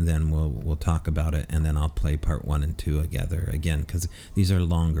then we'll talk about it, and then I'll play part 1 and 2 together again, because these are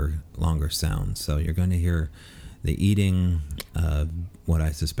longer sounds. So you're going to hear the eating of what I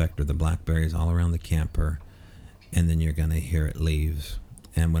suspect are the blackberries all around the camper, and then you're going to hear it leave.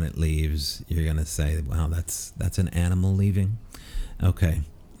 And when it leaves, you're going to say, wow, that's an animal leaving. Okay,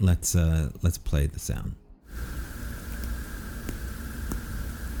 let's play the sound.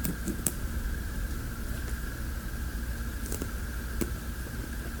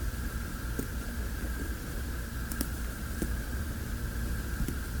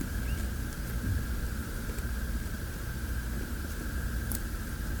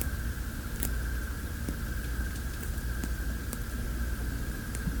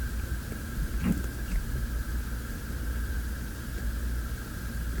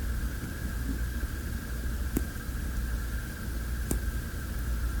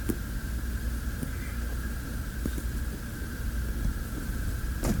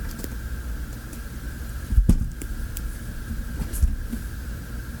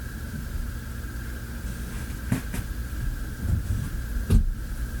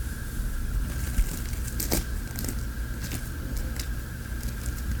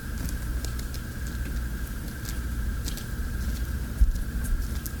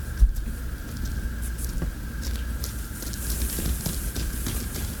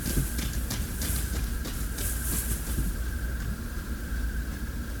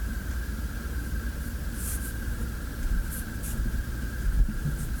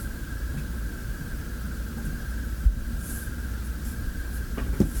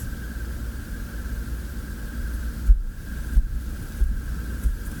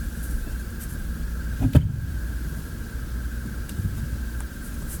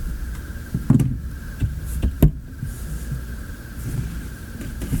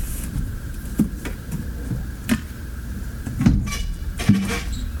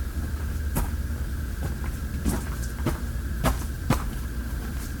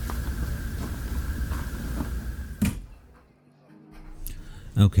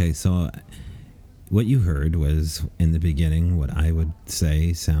 Okay, so what you heard was, in the beginning, what I would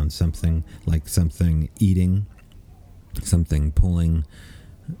say sounds something like something eating, something pulling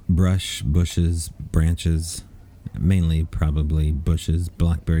brush, bushes, branches, mainly probably bushes,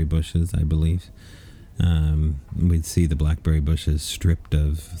 blackberry bushes, I believe. We'd see the blackberry bushes stripped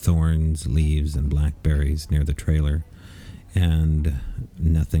of thorns, leaves, and blackberries near the trailer, and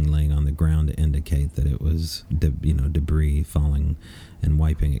nothing laying on the ground to indicate that it was debris falling and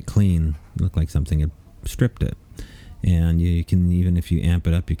wiping it clean. It looked like something had stripped it. And you can, even if you amp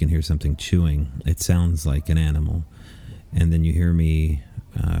it up, you can hear something chewing. It sounds like an animal. And then you hear me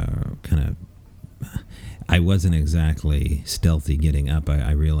I wasn't exactly stealthy getting up.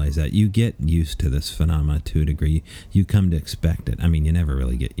 I realize that you get used to this phenomena to a degree. You come to expect it. I mean, you never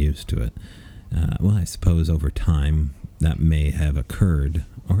really get used to it. Well, I suppose over time that may have occurred,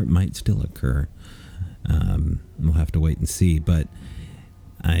 or it might still occur. We'll have to wait and see. But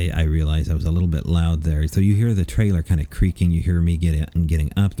I realized I was a little bit loud there. So you hear the trailer kind of creaking. You hear me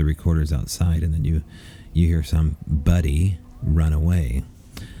getting up. The recorder's outside, and then you hear some buddy run away.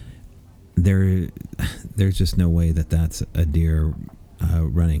 There's just no way that's a deer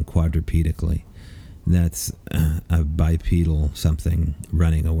running quadrupedically. That's a bipedal something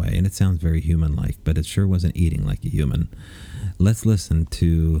running away, and it sounds very human-like, but it sure wasn't eating like a human. Let's listen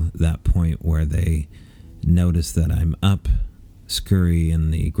to that point where they notice that I'm up, scurry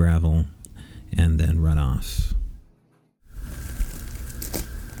in the gravel, and then run off.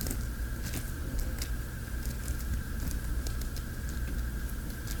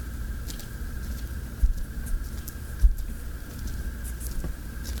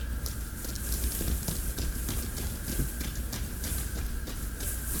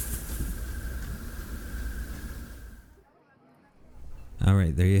 All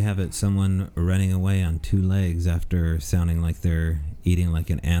right, there you have it. Someone running away on two legs after sounding like they're eating like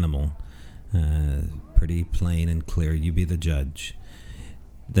an animal. Pretty plain and clear. You be the judge.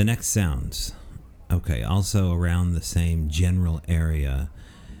 The next sounds. Okay, also around the same general area,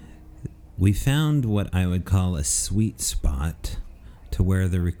 we found what I would call a sweet spot to where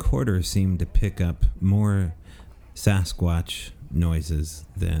the recorder seemed to pick up more Sasquatch noises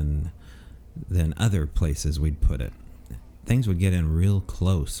than other places we'd put it. Things would get in real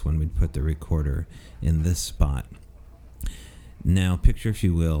close when we'd put the recorder in this spot. Now, picture, if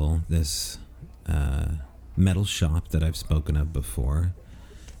you will, this metal shop that I've spoken of before,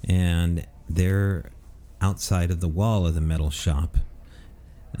 and there, outside of the wall of the metal shop,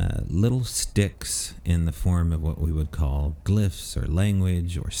 little sticks in the form of what we would call glyphs or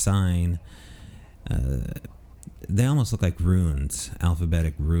language or sign they almost look like runes,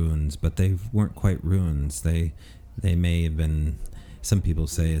 alphabetic runes, but they weren't quite runes. They may have been. Some people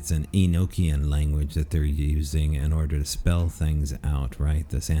say it's an Enochian language that they're using in order to spell things out, right?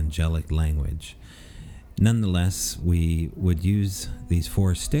 This angelic language. Nonetheless, we would use these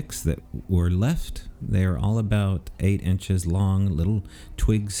 4 sticks that were left. They're all about 8 inches long, little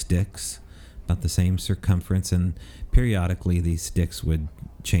twig sticks, about the same circumference, and periodically these sticks would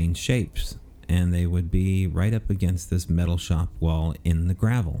change shapes, and they would be right up against this metal shop wall in the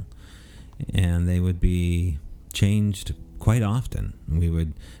gravel. And they would be changed quite often. We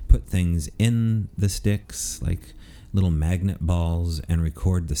would put things in the sticks, like little magnet balls, and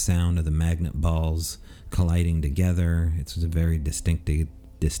record the sound of the magnet balls colliding together. It was a very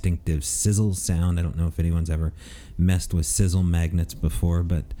distinctive sizzle sound. I don't know if anyone's ever messed with sizzle magnets before,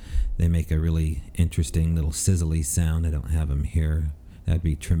 but they make a really interesting little sizzly sound. I don't have them here. That'd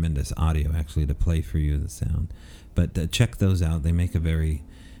be tremendous audio, actually, to play for you, the sound. But check those out. They make a very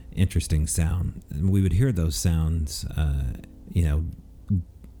interesting sound. We would hear those sounds,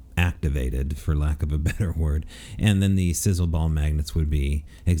 activated, for lack of a better word, and then the sizzle ball magnets would be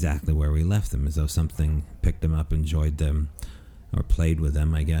exactly where we left them, as though something picked them up, enjoyed them, or played with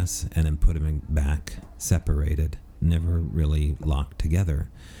them, I guess, and then put them back separated, never really locked together.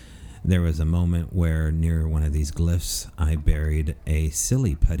 There was a moment where near one of these glyphs I buried a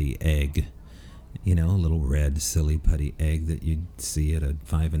silly putty egg, a little red silly putty egg that you'd see at a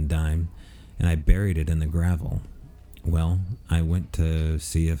 5 and dime, and I buried it in the gravel. Well, I went to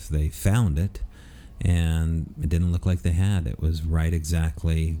see if they found it, and it didn't look like they had. It was right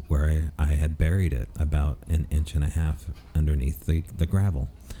exactly where I had buried it, about 1.5 inches underneath the gravel.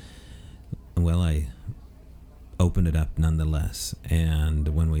 Well, I opened it up nonetheless, and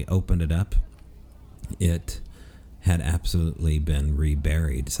when we opened it up, it had absolutely been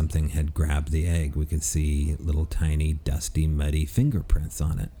reburied. Something had grabbed the egg. We could see little tiny, dusty, muddy fingerprints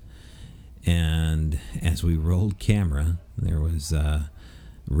on it. And as we rolled camera, there was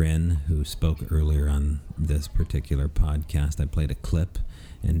Ren, who spoke earlier on this particular podcast. I played a clip,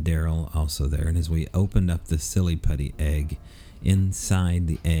 and Daryl also there. And as we opened up the silly putty egg, inside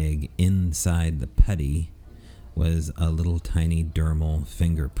the egg, inside the putty, was a little tiny dermal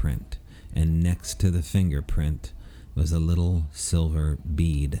fingerprint. And next to the fingerprint was a little silver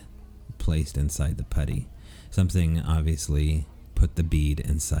bead placed inside the putty. Something obviously put the bead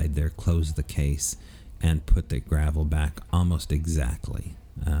inside there, closed the case, and put the gravel back almost exactly.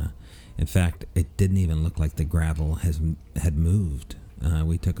 In fact, it didn't even look like the gravel had moved.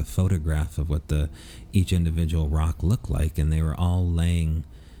 We took a photograph of what each individual rock looked like, and they were all laying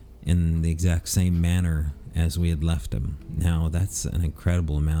in the exact same manner as we had left them. Now, that's an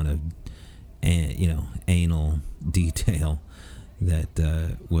incredible amount of anal detail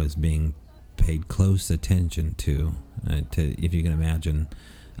that was being paid close attention to if you can imagine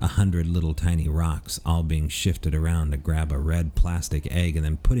 100 little tiny rocks all being shifted around to grab a red plastic egg and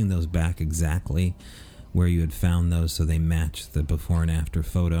then putting those back exactly where you had found those so they match the before and after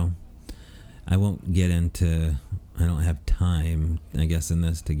photo. I don't have time, I guess, in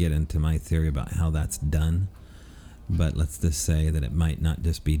this to get into my theory about how that's done. But let's just say that it might not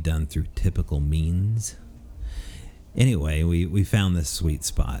just be done through typical means. Anyway, we found this sweet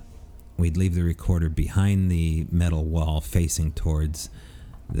spot. We'd leave the recorder behind the metal wall facing towards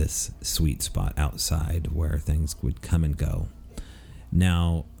this sweet spot outside where things would come and go.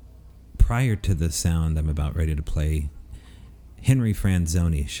 Now, prior to the sound I'm about ready to play, Henry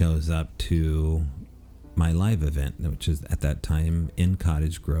Franzoni shows up to my live event, which is at that time in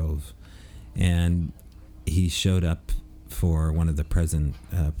Cottage Grove. And he showed up for one of the presenters,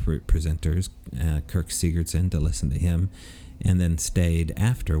 Kirk Sigurdsson, to listen to him, and then stayed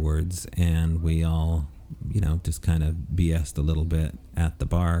afterwards, and we all, just kind of BS'd a little bit at the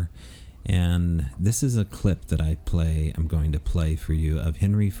bar. And this is a clip that I'm going to play for you of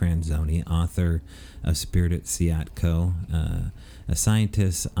Henry Franzoni, author of Spirit at Seattle, a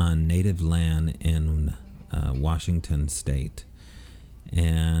scientist on native land in Washington State.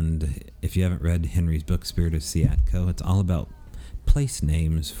 And if you haven't read Henry's book, Spirit of Seattle, it's all about place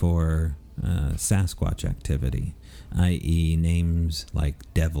names for Sasquatch activity, i.e. names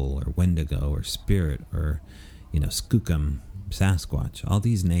like Devil or Wendigo or Spirit or, Skookum, Sasquatch. All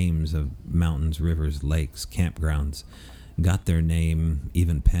these names of mountains, rivers, lakes, campgrounds got their name,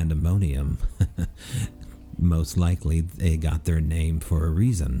 even Pandemonium. Most likely they got their name for a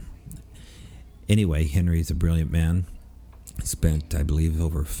reason. Anyway, Henry's a brilliant man. Spent, I believe,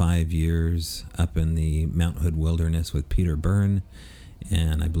 over 5 years up in the Mount Hood wilderness with Peter Byrne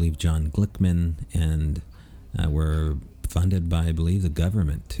and I believe John Glickman, and were funded by, I believe, the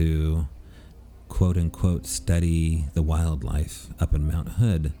government to quote-unquote study the wildlife up in Mount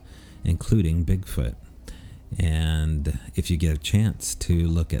Hood, including Bigfoot. And if you get a chance to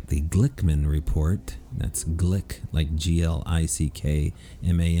look at the Glickman Report, that's Glick, like Glickman,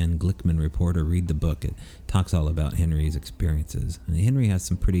 Glickman Report, or read the book. It talks all about Henry's experiences. And Henry has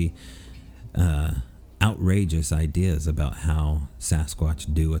some pretty outrageous ideas about how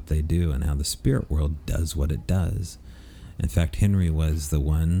Sasquatch do what they do and how the spirit world does what it does. In fact, Henry was the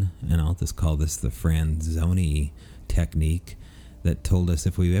one, and I'll just call this the Franzoni technique, that told us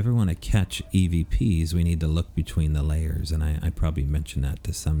if we ever want to catch EVPs, we need to look between the layers. And I probably mentioned that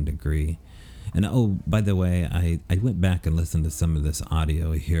to some degree. And oh, by the way, I went back and listened to some of this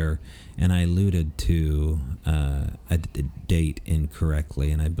audio here, and I alluded to a date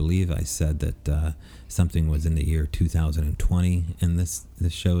incorrectly. And I believe I said that something was in the year 2020, and this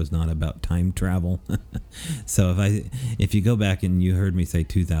show is not about time travel. So if you go back and you heard me say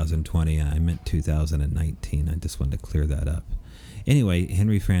 2020, I meant 2019. I just wanted to clear that up. Anyway,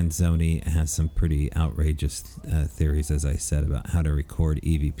 Henry Franzoni has some pretty outrageous theories, as I said, about how to record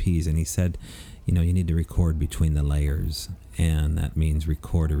EVPs. And he said, you need to record between the layers. And that means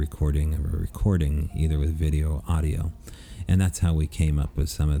record a recording, either with video or audio. And that's how we came up with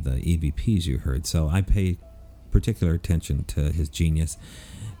some of the EVPs you heard. So I pay particular attention to his genius.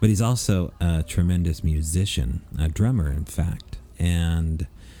 But he's also a tremendous musician, a drummer, in fact. And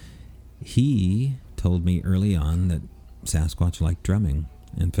he told me early on that Sasquatch like drumming.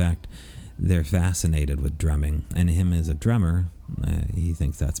 In fact, they're fascinated with drumming, and him as a drummer, he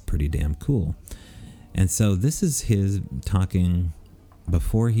thinks that's pretty damn cool. And so this is his talking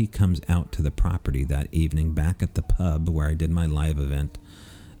before he comes out to the property that evening back at the pub where I did my live event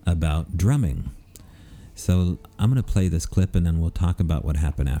about drumming. So I'm going to play this clip, and then we'll talk about what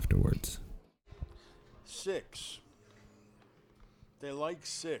happened afterwards. 6. They like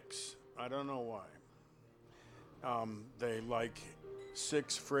 6. I don't know why. They like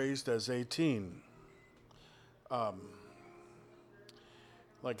 6 phrased as 18.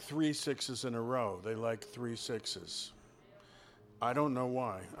 Like 3 6s in a row. They like 3 6s. I don't know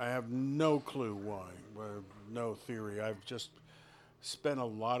why. I have no clue why. No theory. I've just spent a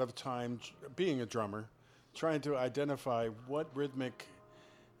lot of time being a drummer trying to identify what rhythmic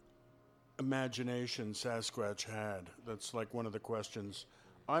imagination Sasquatch had. That's like one of the questions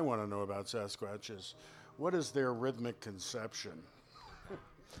I want to know about Sasquatch is, what is their rhythmic conception?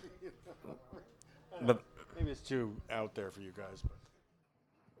 But maybe it's too out there for you guys.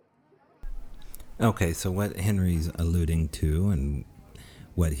 Okay, so what Henry's alluding to and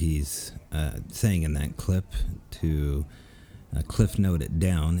what he's saying in that clip, to cliff note it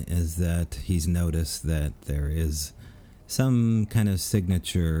down, is that he's noticed that there is some kind of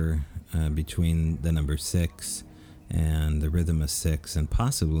signature between the number 6 and the rhythm of 6, and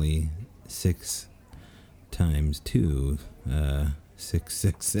possibly 6 times 2,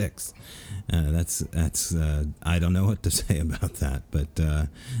 666. That's I don't know what to say about that, but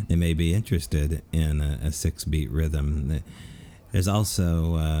they may be interested in a 6-beat rhythm. There's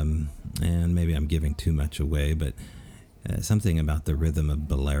also, and maybe I'm giving too much away, but something about the rhythm of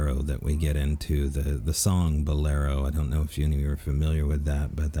bolero that we get into, the song Bolero. I don't know if any of you are familiar with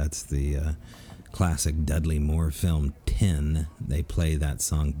that, but that's the classic Dudley Moore film 10. They play that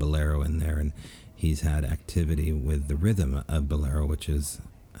song Bolero in there, and he's had activity with the rhythm of bolero, which is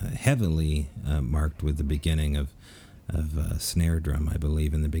heavily marked with the beginning of snare drum, I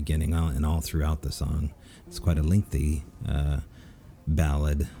believe, in the beginning and all throughout the song. It's quite a lengthy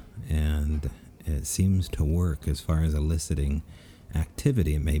ballad, and it seems to work as far as eliciting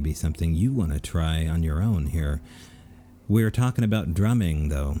activity. It may be something you want to try on your own here. We're talking about drumming,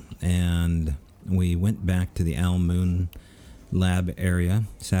 though, and we went back to the Al Moon lab area,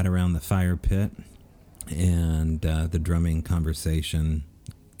 sat around the fire pit, and the drumming conversation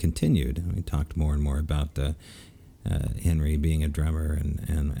continued. We talked more and more about Henry being a drummer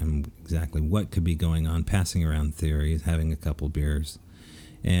and exactly what could be going on, passing around theories, having a couple beers.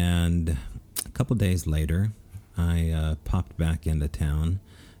 And a couple days later, I popped back into town,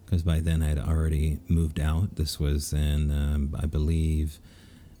 because by then I'd already moved out. This was in, I believe,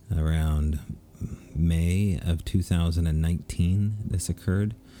 around May of 2019 this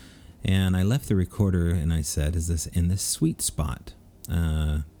occurred. And I left the recorder and I said, is this in this sweet spot?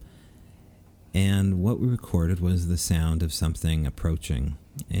 And what we recorded was the sound of something approaching,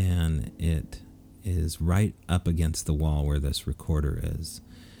 and it is right up against the wall where this recorder is.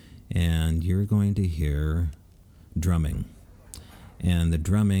 And you're going to hear drumming. And the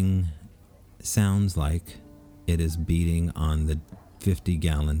drumming sounds like it is beating on the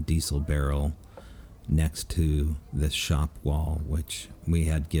 50-gallon diesel barrel next to this shop wall, which we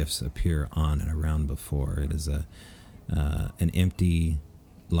had gifts appear on and around before. It is an empty,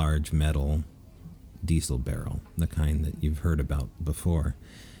 large metal diesel barrel, the kind that you've heard about before.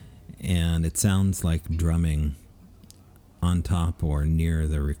 And it sounds like drumming on top or near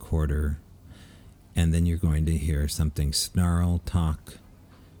the recorder. And then you're going to hear something snarl, talk,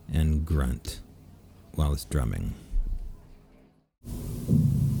 and grunt while it's drumming.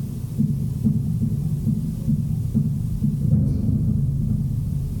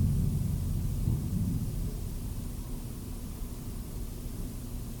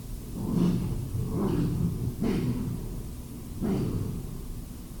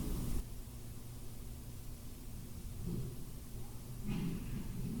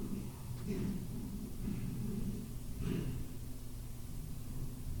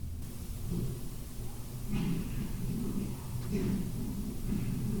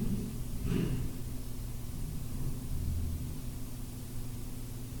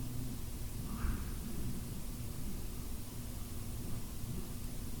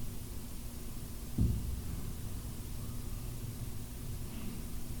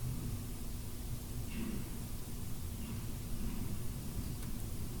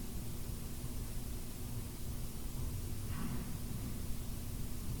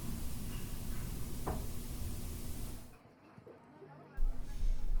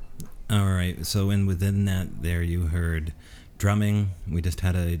 All right, so within that there you heard drumming. We just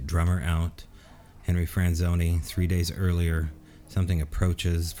had a drummer out, Henry Franzoni, 3 days earlier. Something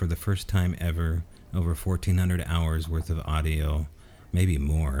approaches for the first time ever, over 1,400 hours worth of audio, maybe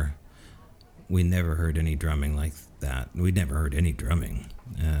more. We never heard any drumming like that. We never heard any drumming.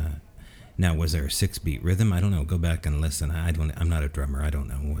 Now, was there a 6-beat rhythm? I don't know. Go back and listen. I'm not a drummer. I don't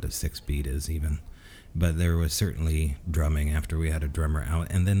know what a 6-beat is even. But there was certainly drumming after we had a drummer out.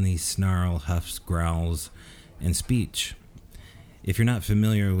 And then these snarl, huffs, growls, and speech. If you're not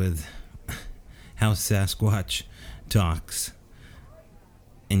familiar with how Sasquatch talks,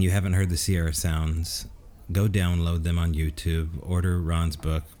 and you haven't heard the Sierra Sounds, go download them on YouTube. Order Ron's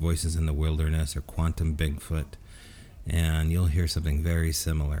book, Voices in the Wilderness, or Quantum Bigfoot, and you'll hear something very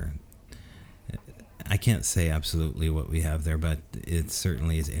similar. I can't say absolutely what we have there, but it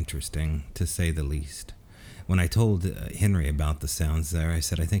certainly is interesting, to say the least. When I told Henry about the sounds there, I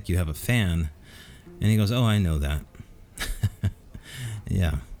said, I think you have a fan. And he goes, oh, I know that.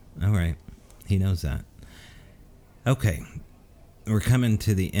 Yeah, all right. He knows that. Okay, we're coming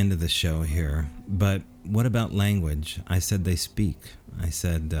to the end of the show here, but what about language? I said they speak. I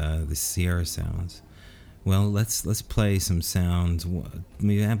said the Sierra Sounds. Well, let's play some sounds.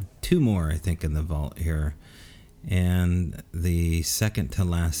 We have 2 more, I think, in the vault here. And the second to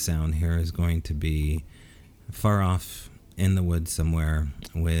last sound here is going to be far off in the woods somewhere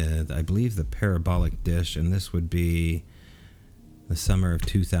with, I believe, the Parabolic Dish, and this would be the summer of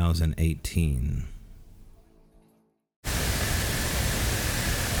 2018.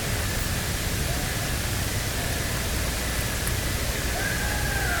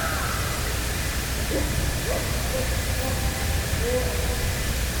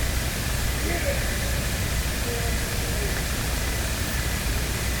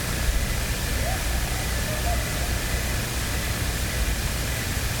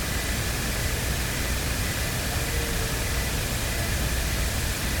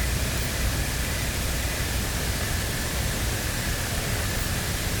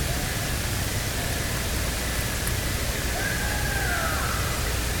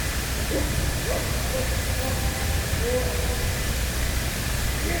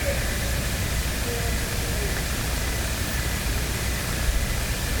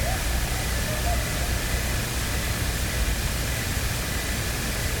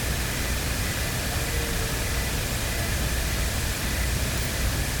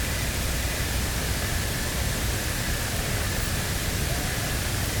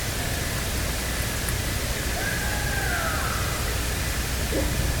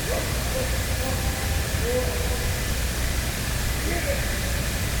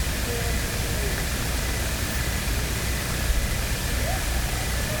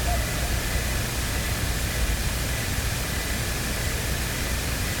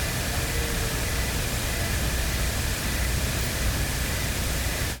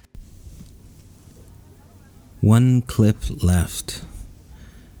 One clip left.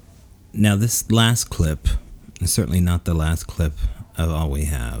 Now, this last clip is certainly not the last clip of all we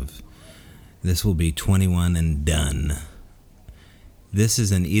have. This will be 21 and done. This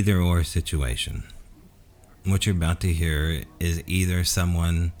is an either-or situation. What you're about to hear is either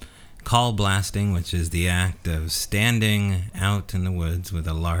someone call blasting, which is the act of standing out in the woods with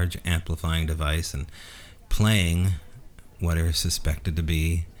a large amplifying device and playing what are suspected to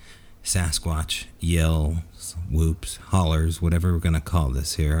be Sasquatch yells, whoops, hollers, whatever we're going to call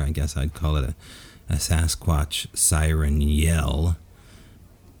this here. I guess I'd call it a Sasquatch siren yell,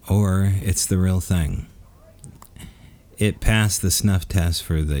 or it's the real thing. It passed the snuff test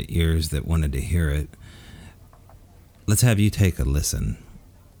for the ears that wanted to hear it. Let's have you take a listen.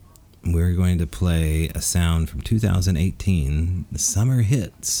 We're going to play a sound from 2018, the summer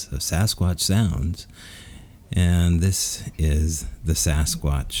hits of Sasquatch sounds. And this is the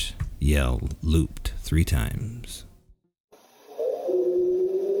Sasquatch yell looped 3 times.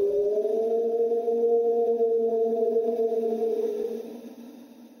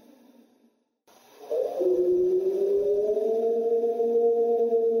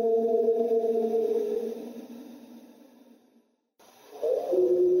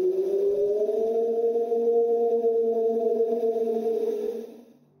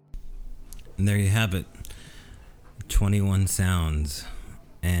 And there you have it. 21 sounds.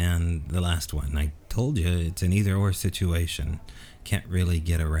 And the last one. I told you it's an either-or situation. Can't really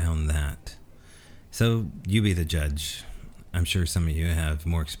get around that. So you be the judge. I'm sure some of you have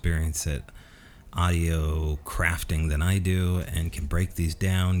more experience at audio crafting than I do and can break these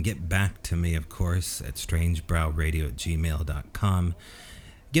down. Get back to me, of course, at strangebrowradio@gmail.com.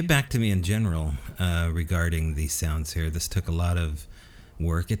 Get back to me in general regarding these sounds here. This took a lot of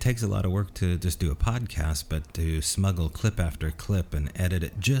work. It takes a lot of work to just do a podcast, but to smuggle clip after clip and edit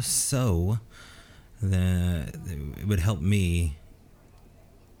it just so that it would help me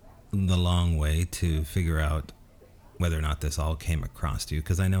the long way to figure out whether or not this all came across to you,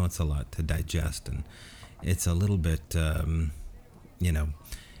 because I know it's a lot to digest, and it's a little bit,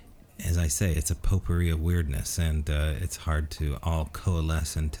 as I say, it's a potpourri of weirdness, and it's hard to all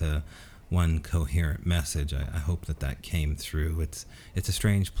coalesce into one coherent message. I hope that came through. It's a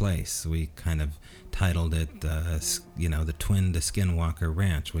strange place. We kind of titled it, the Twin to Skinwalker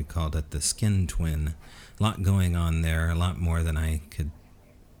Ranch. We called it the Skin Twin. A lot going on there, a lot more than I could,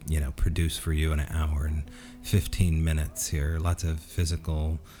 produce for you in an hour and 15 minutes here. Lots of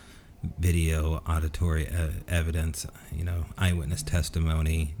physical, video, auditory evidence, eyewitness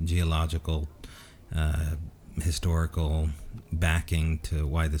testimony, geological, historical backing to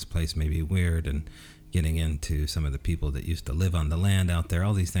why this place may be weird, and getting into some of the people that used to live on the land out there.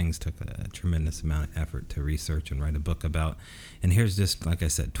 All these things took a tremendous amount of effort to research and write a book about. And here's just, like I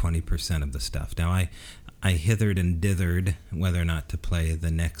said, 20% of the stuff. Now, I hithered and dithered whether or not to play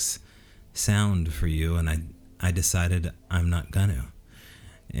the next sound for you, and I decided I'm not gonna.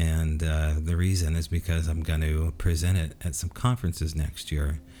 And the reason is because I'm going to present it at some conferences next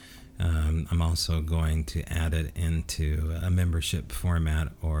year. I'm also going to add it into a membership format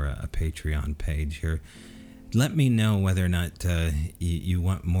or a Patreon page here. Let me know whether or not you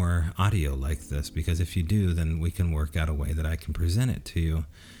want more audio like this, because if you do, then we can work out a way that I can present it to you.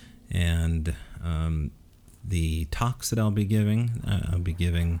 And the talks that I'll be giving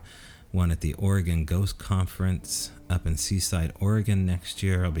one at the Oregon Ghost Conference up in Seaside, Oregon next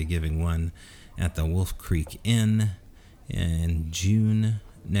year. I'll be giving one at the Wolf Creek Inn in June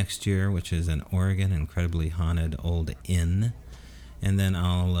next year, which is an Oregon incredibly haunted old inn. And then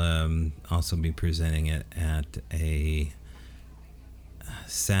I'll also be presenting it at a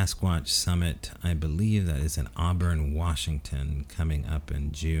Sasquatch Summit, I believe that is in Auburn, Washington, coming up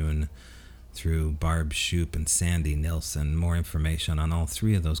in June, through Barb Shoup and Sandy Nilsson. More information on all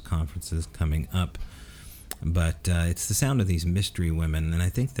 3 of those conferences coming up. But it's the sound of these mystery women, and I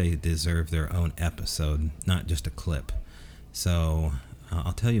think they deserve their own episode, not just a clip. So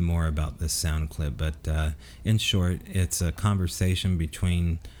I'll tell you more about this sound clip, but in short, it's a conversation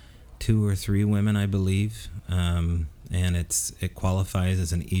between 2 or 3 women, I believe, and it qualifies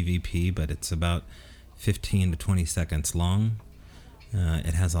as an EVP, but it's about 15 to 20 seconds long.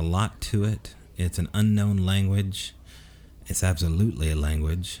 It has a lot to it. It's an unknown language. It's absolutely a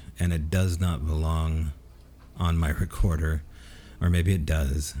language, and it does not belong on my recorder, or maybe it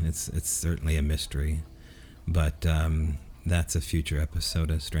does. It's certainly a mystery, but that's a future episode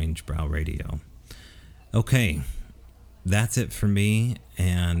of Strange Brow Radio. Okay, that's it for me.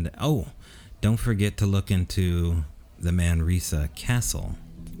 And don't forget to look into the Manresa Castle.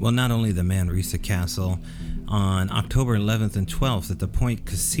 Well, not only the Manresa Castle, on October 11th and 12th at the Point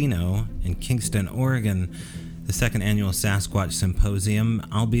Casino in Kingston, Oregon, the 2nd annual Sasquatch Symposium.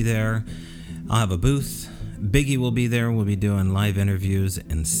 I'll be there. I'll have a booth. Biggie will be there. We'll be doing live interviews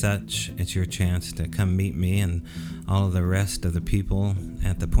and such. It's your chance to come meet me and all of the rest of the people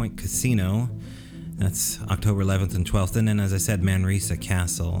at the Point Casino. That's October 11th and 12th. And then, as I said, Manresa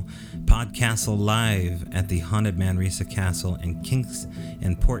Castle. Podcastle Live at the Haunted Manresa Castle in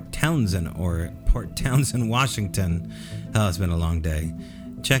Port Townsend, Washington. Oh, it's been a long day.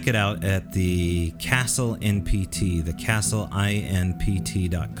 Check it out at the Castle NPT, the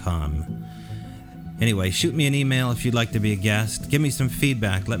castleINPT.com. Anyway, shoot me an email if you'd like to be a guest. Give me some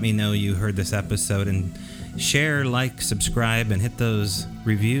feedback. Let me know you heard this episode, and share, like, subscribe, and hit those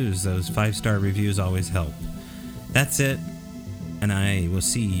reviews. Those 5-star reviews always help. That's it, and I will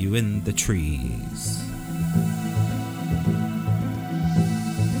see you in the trees.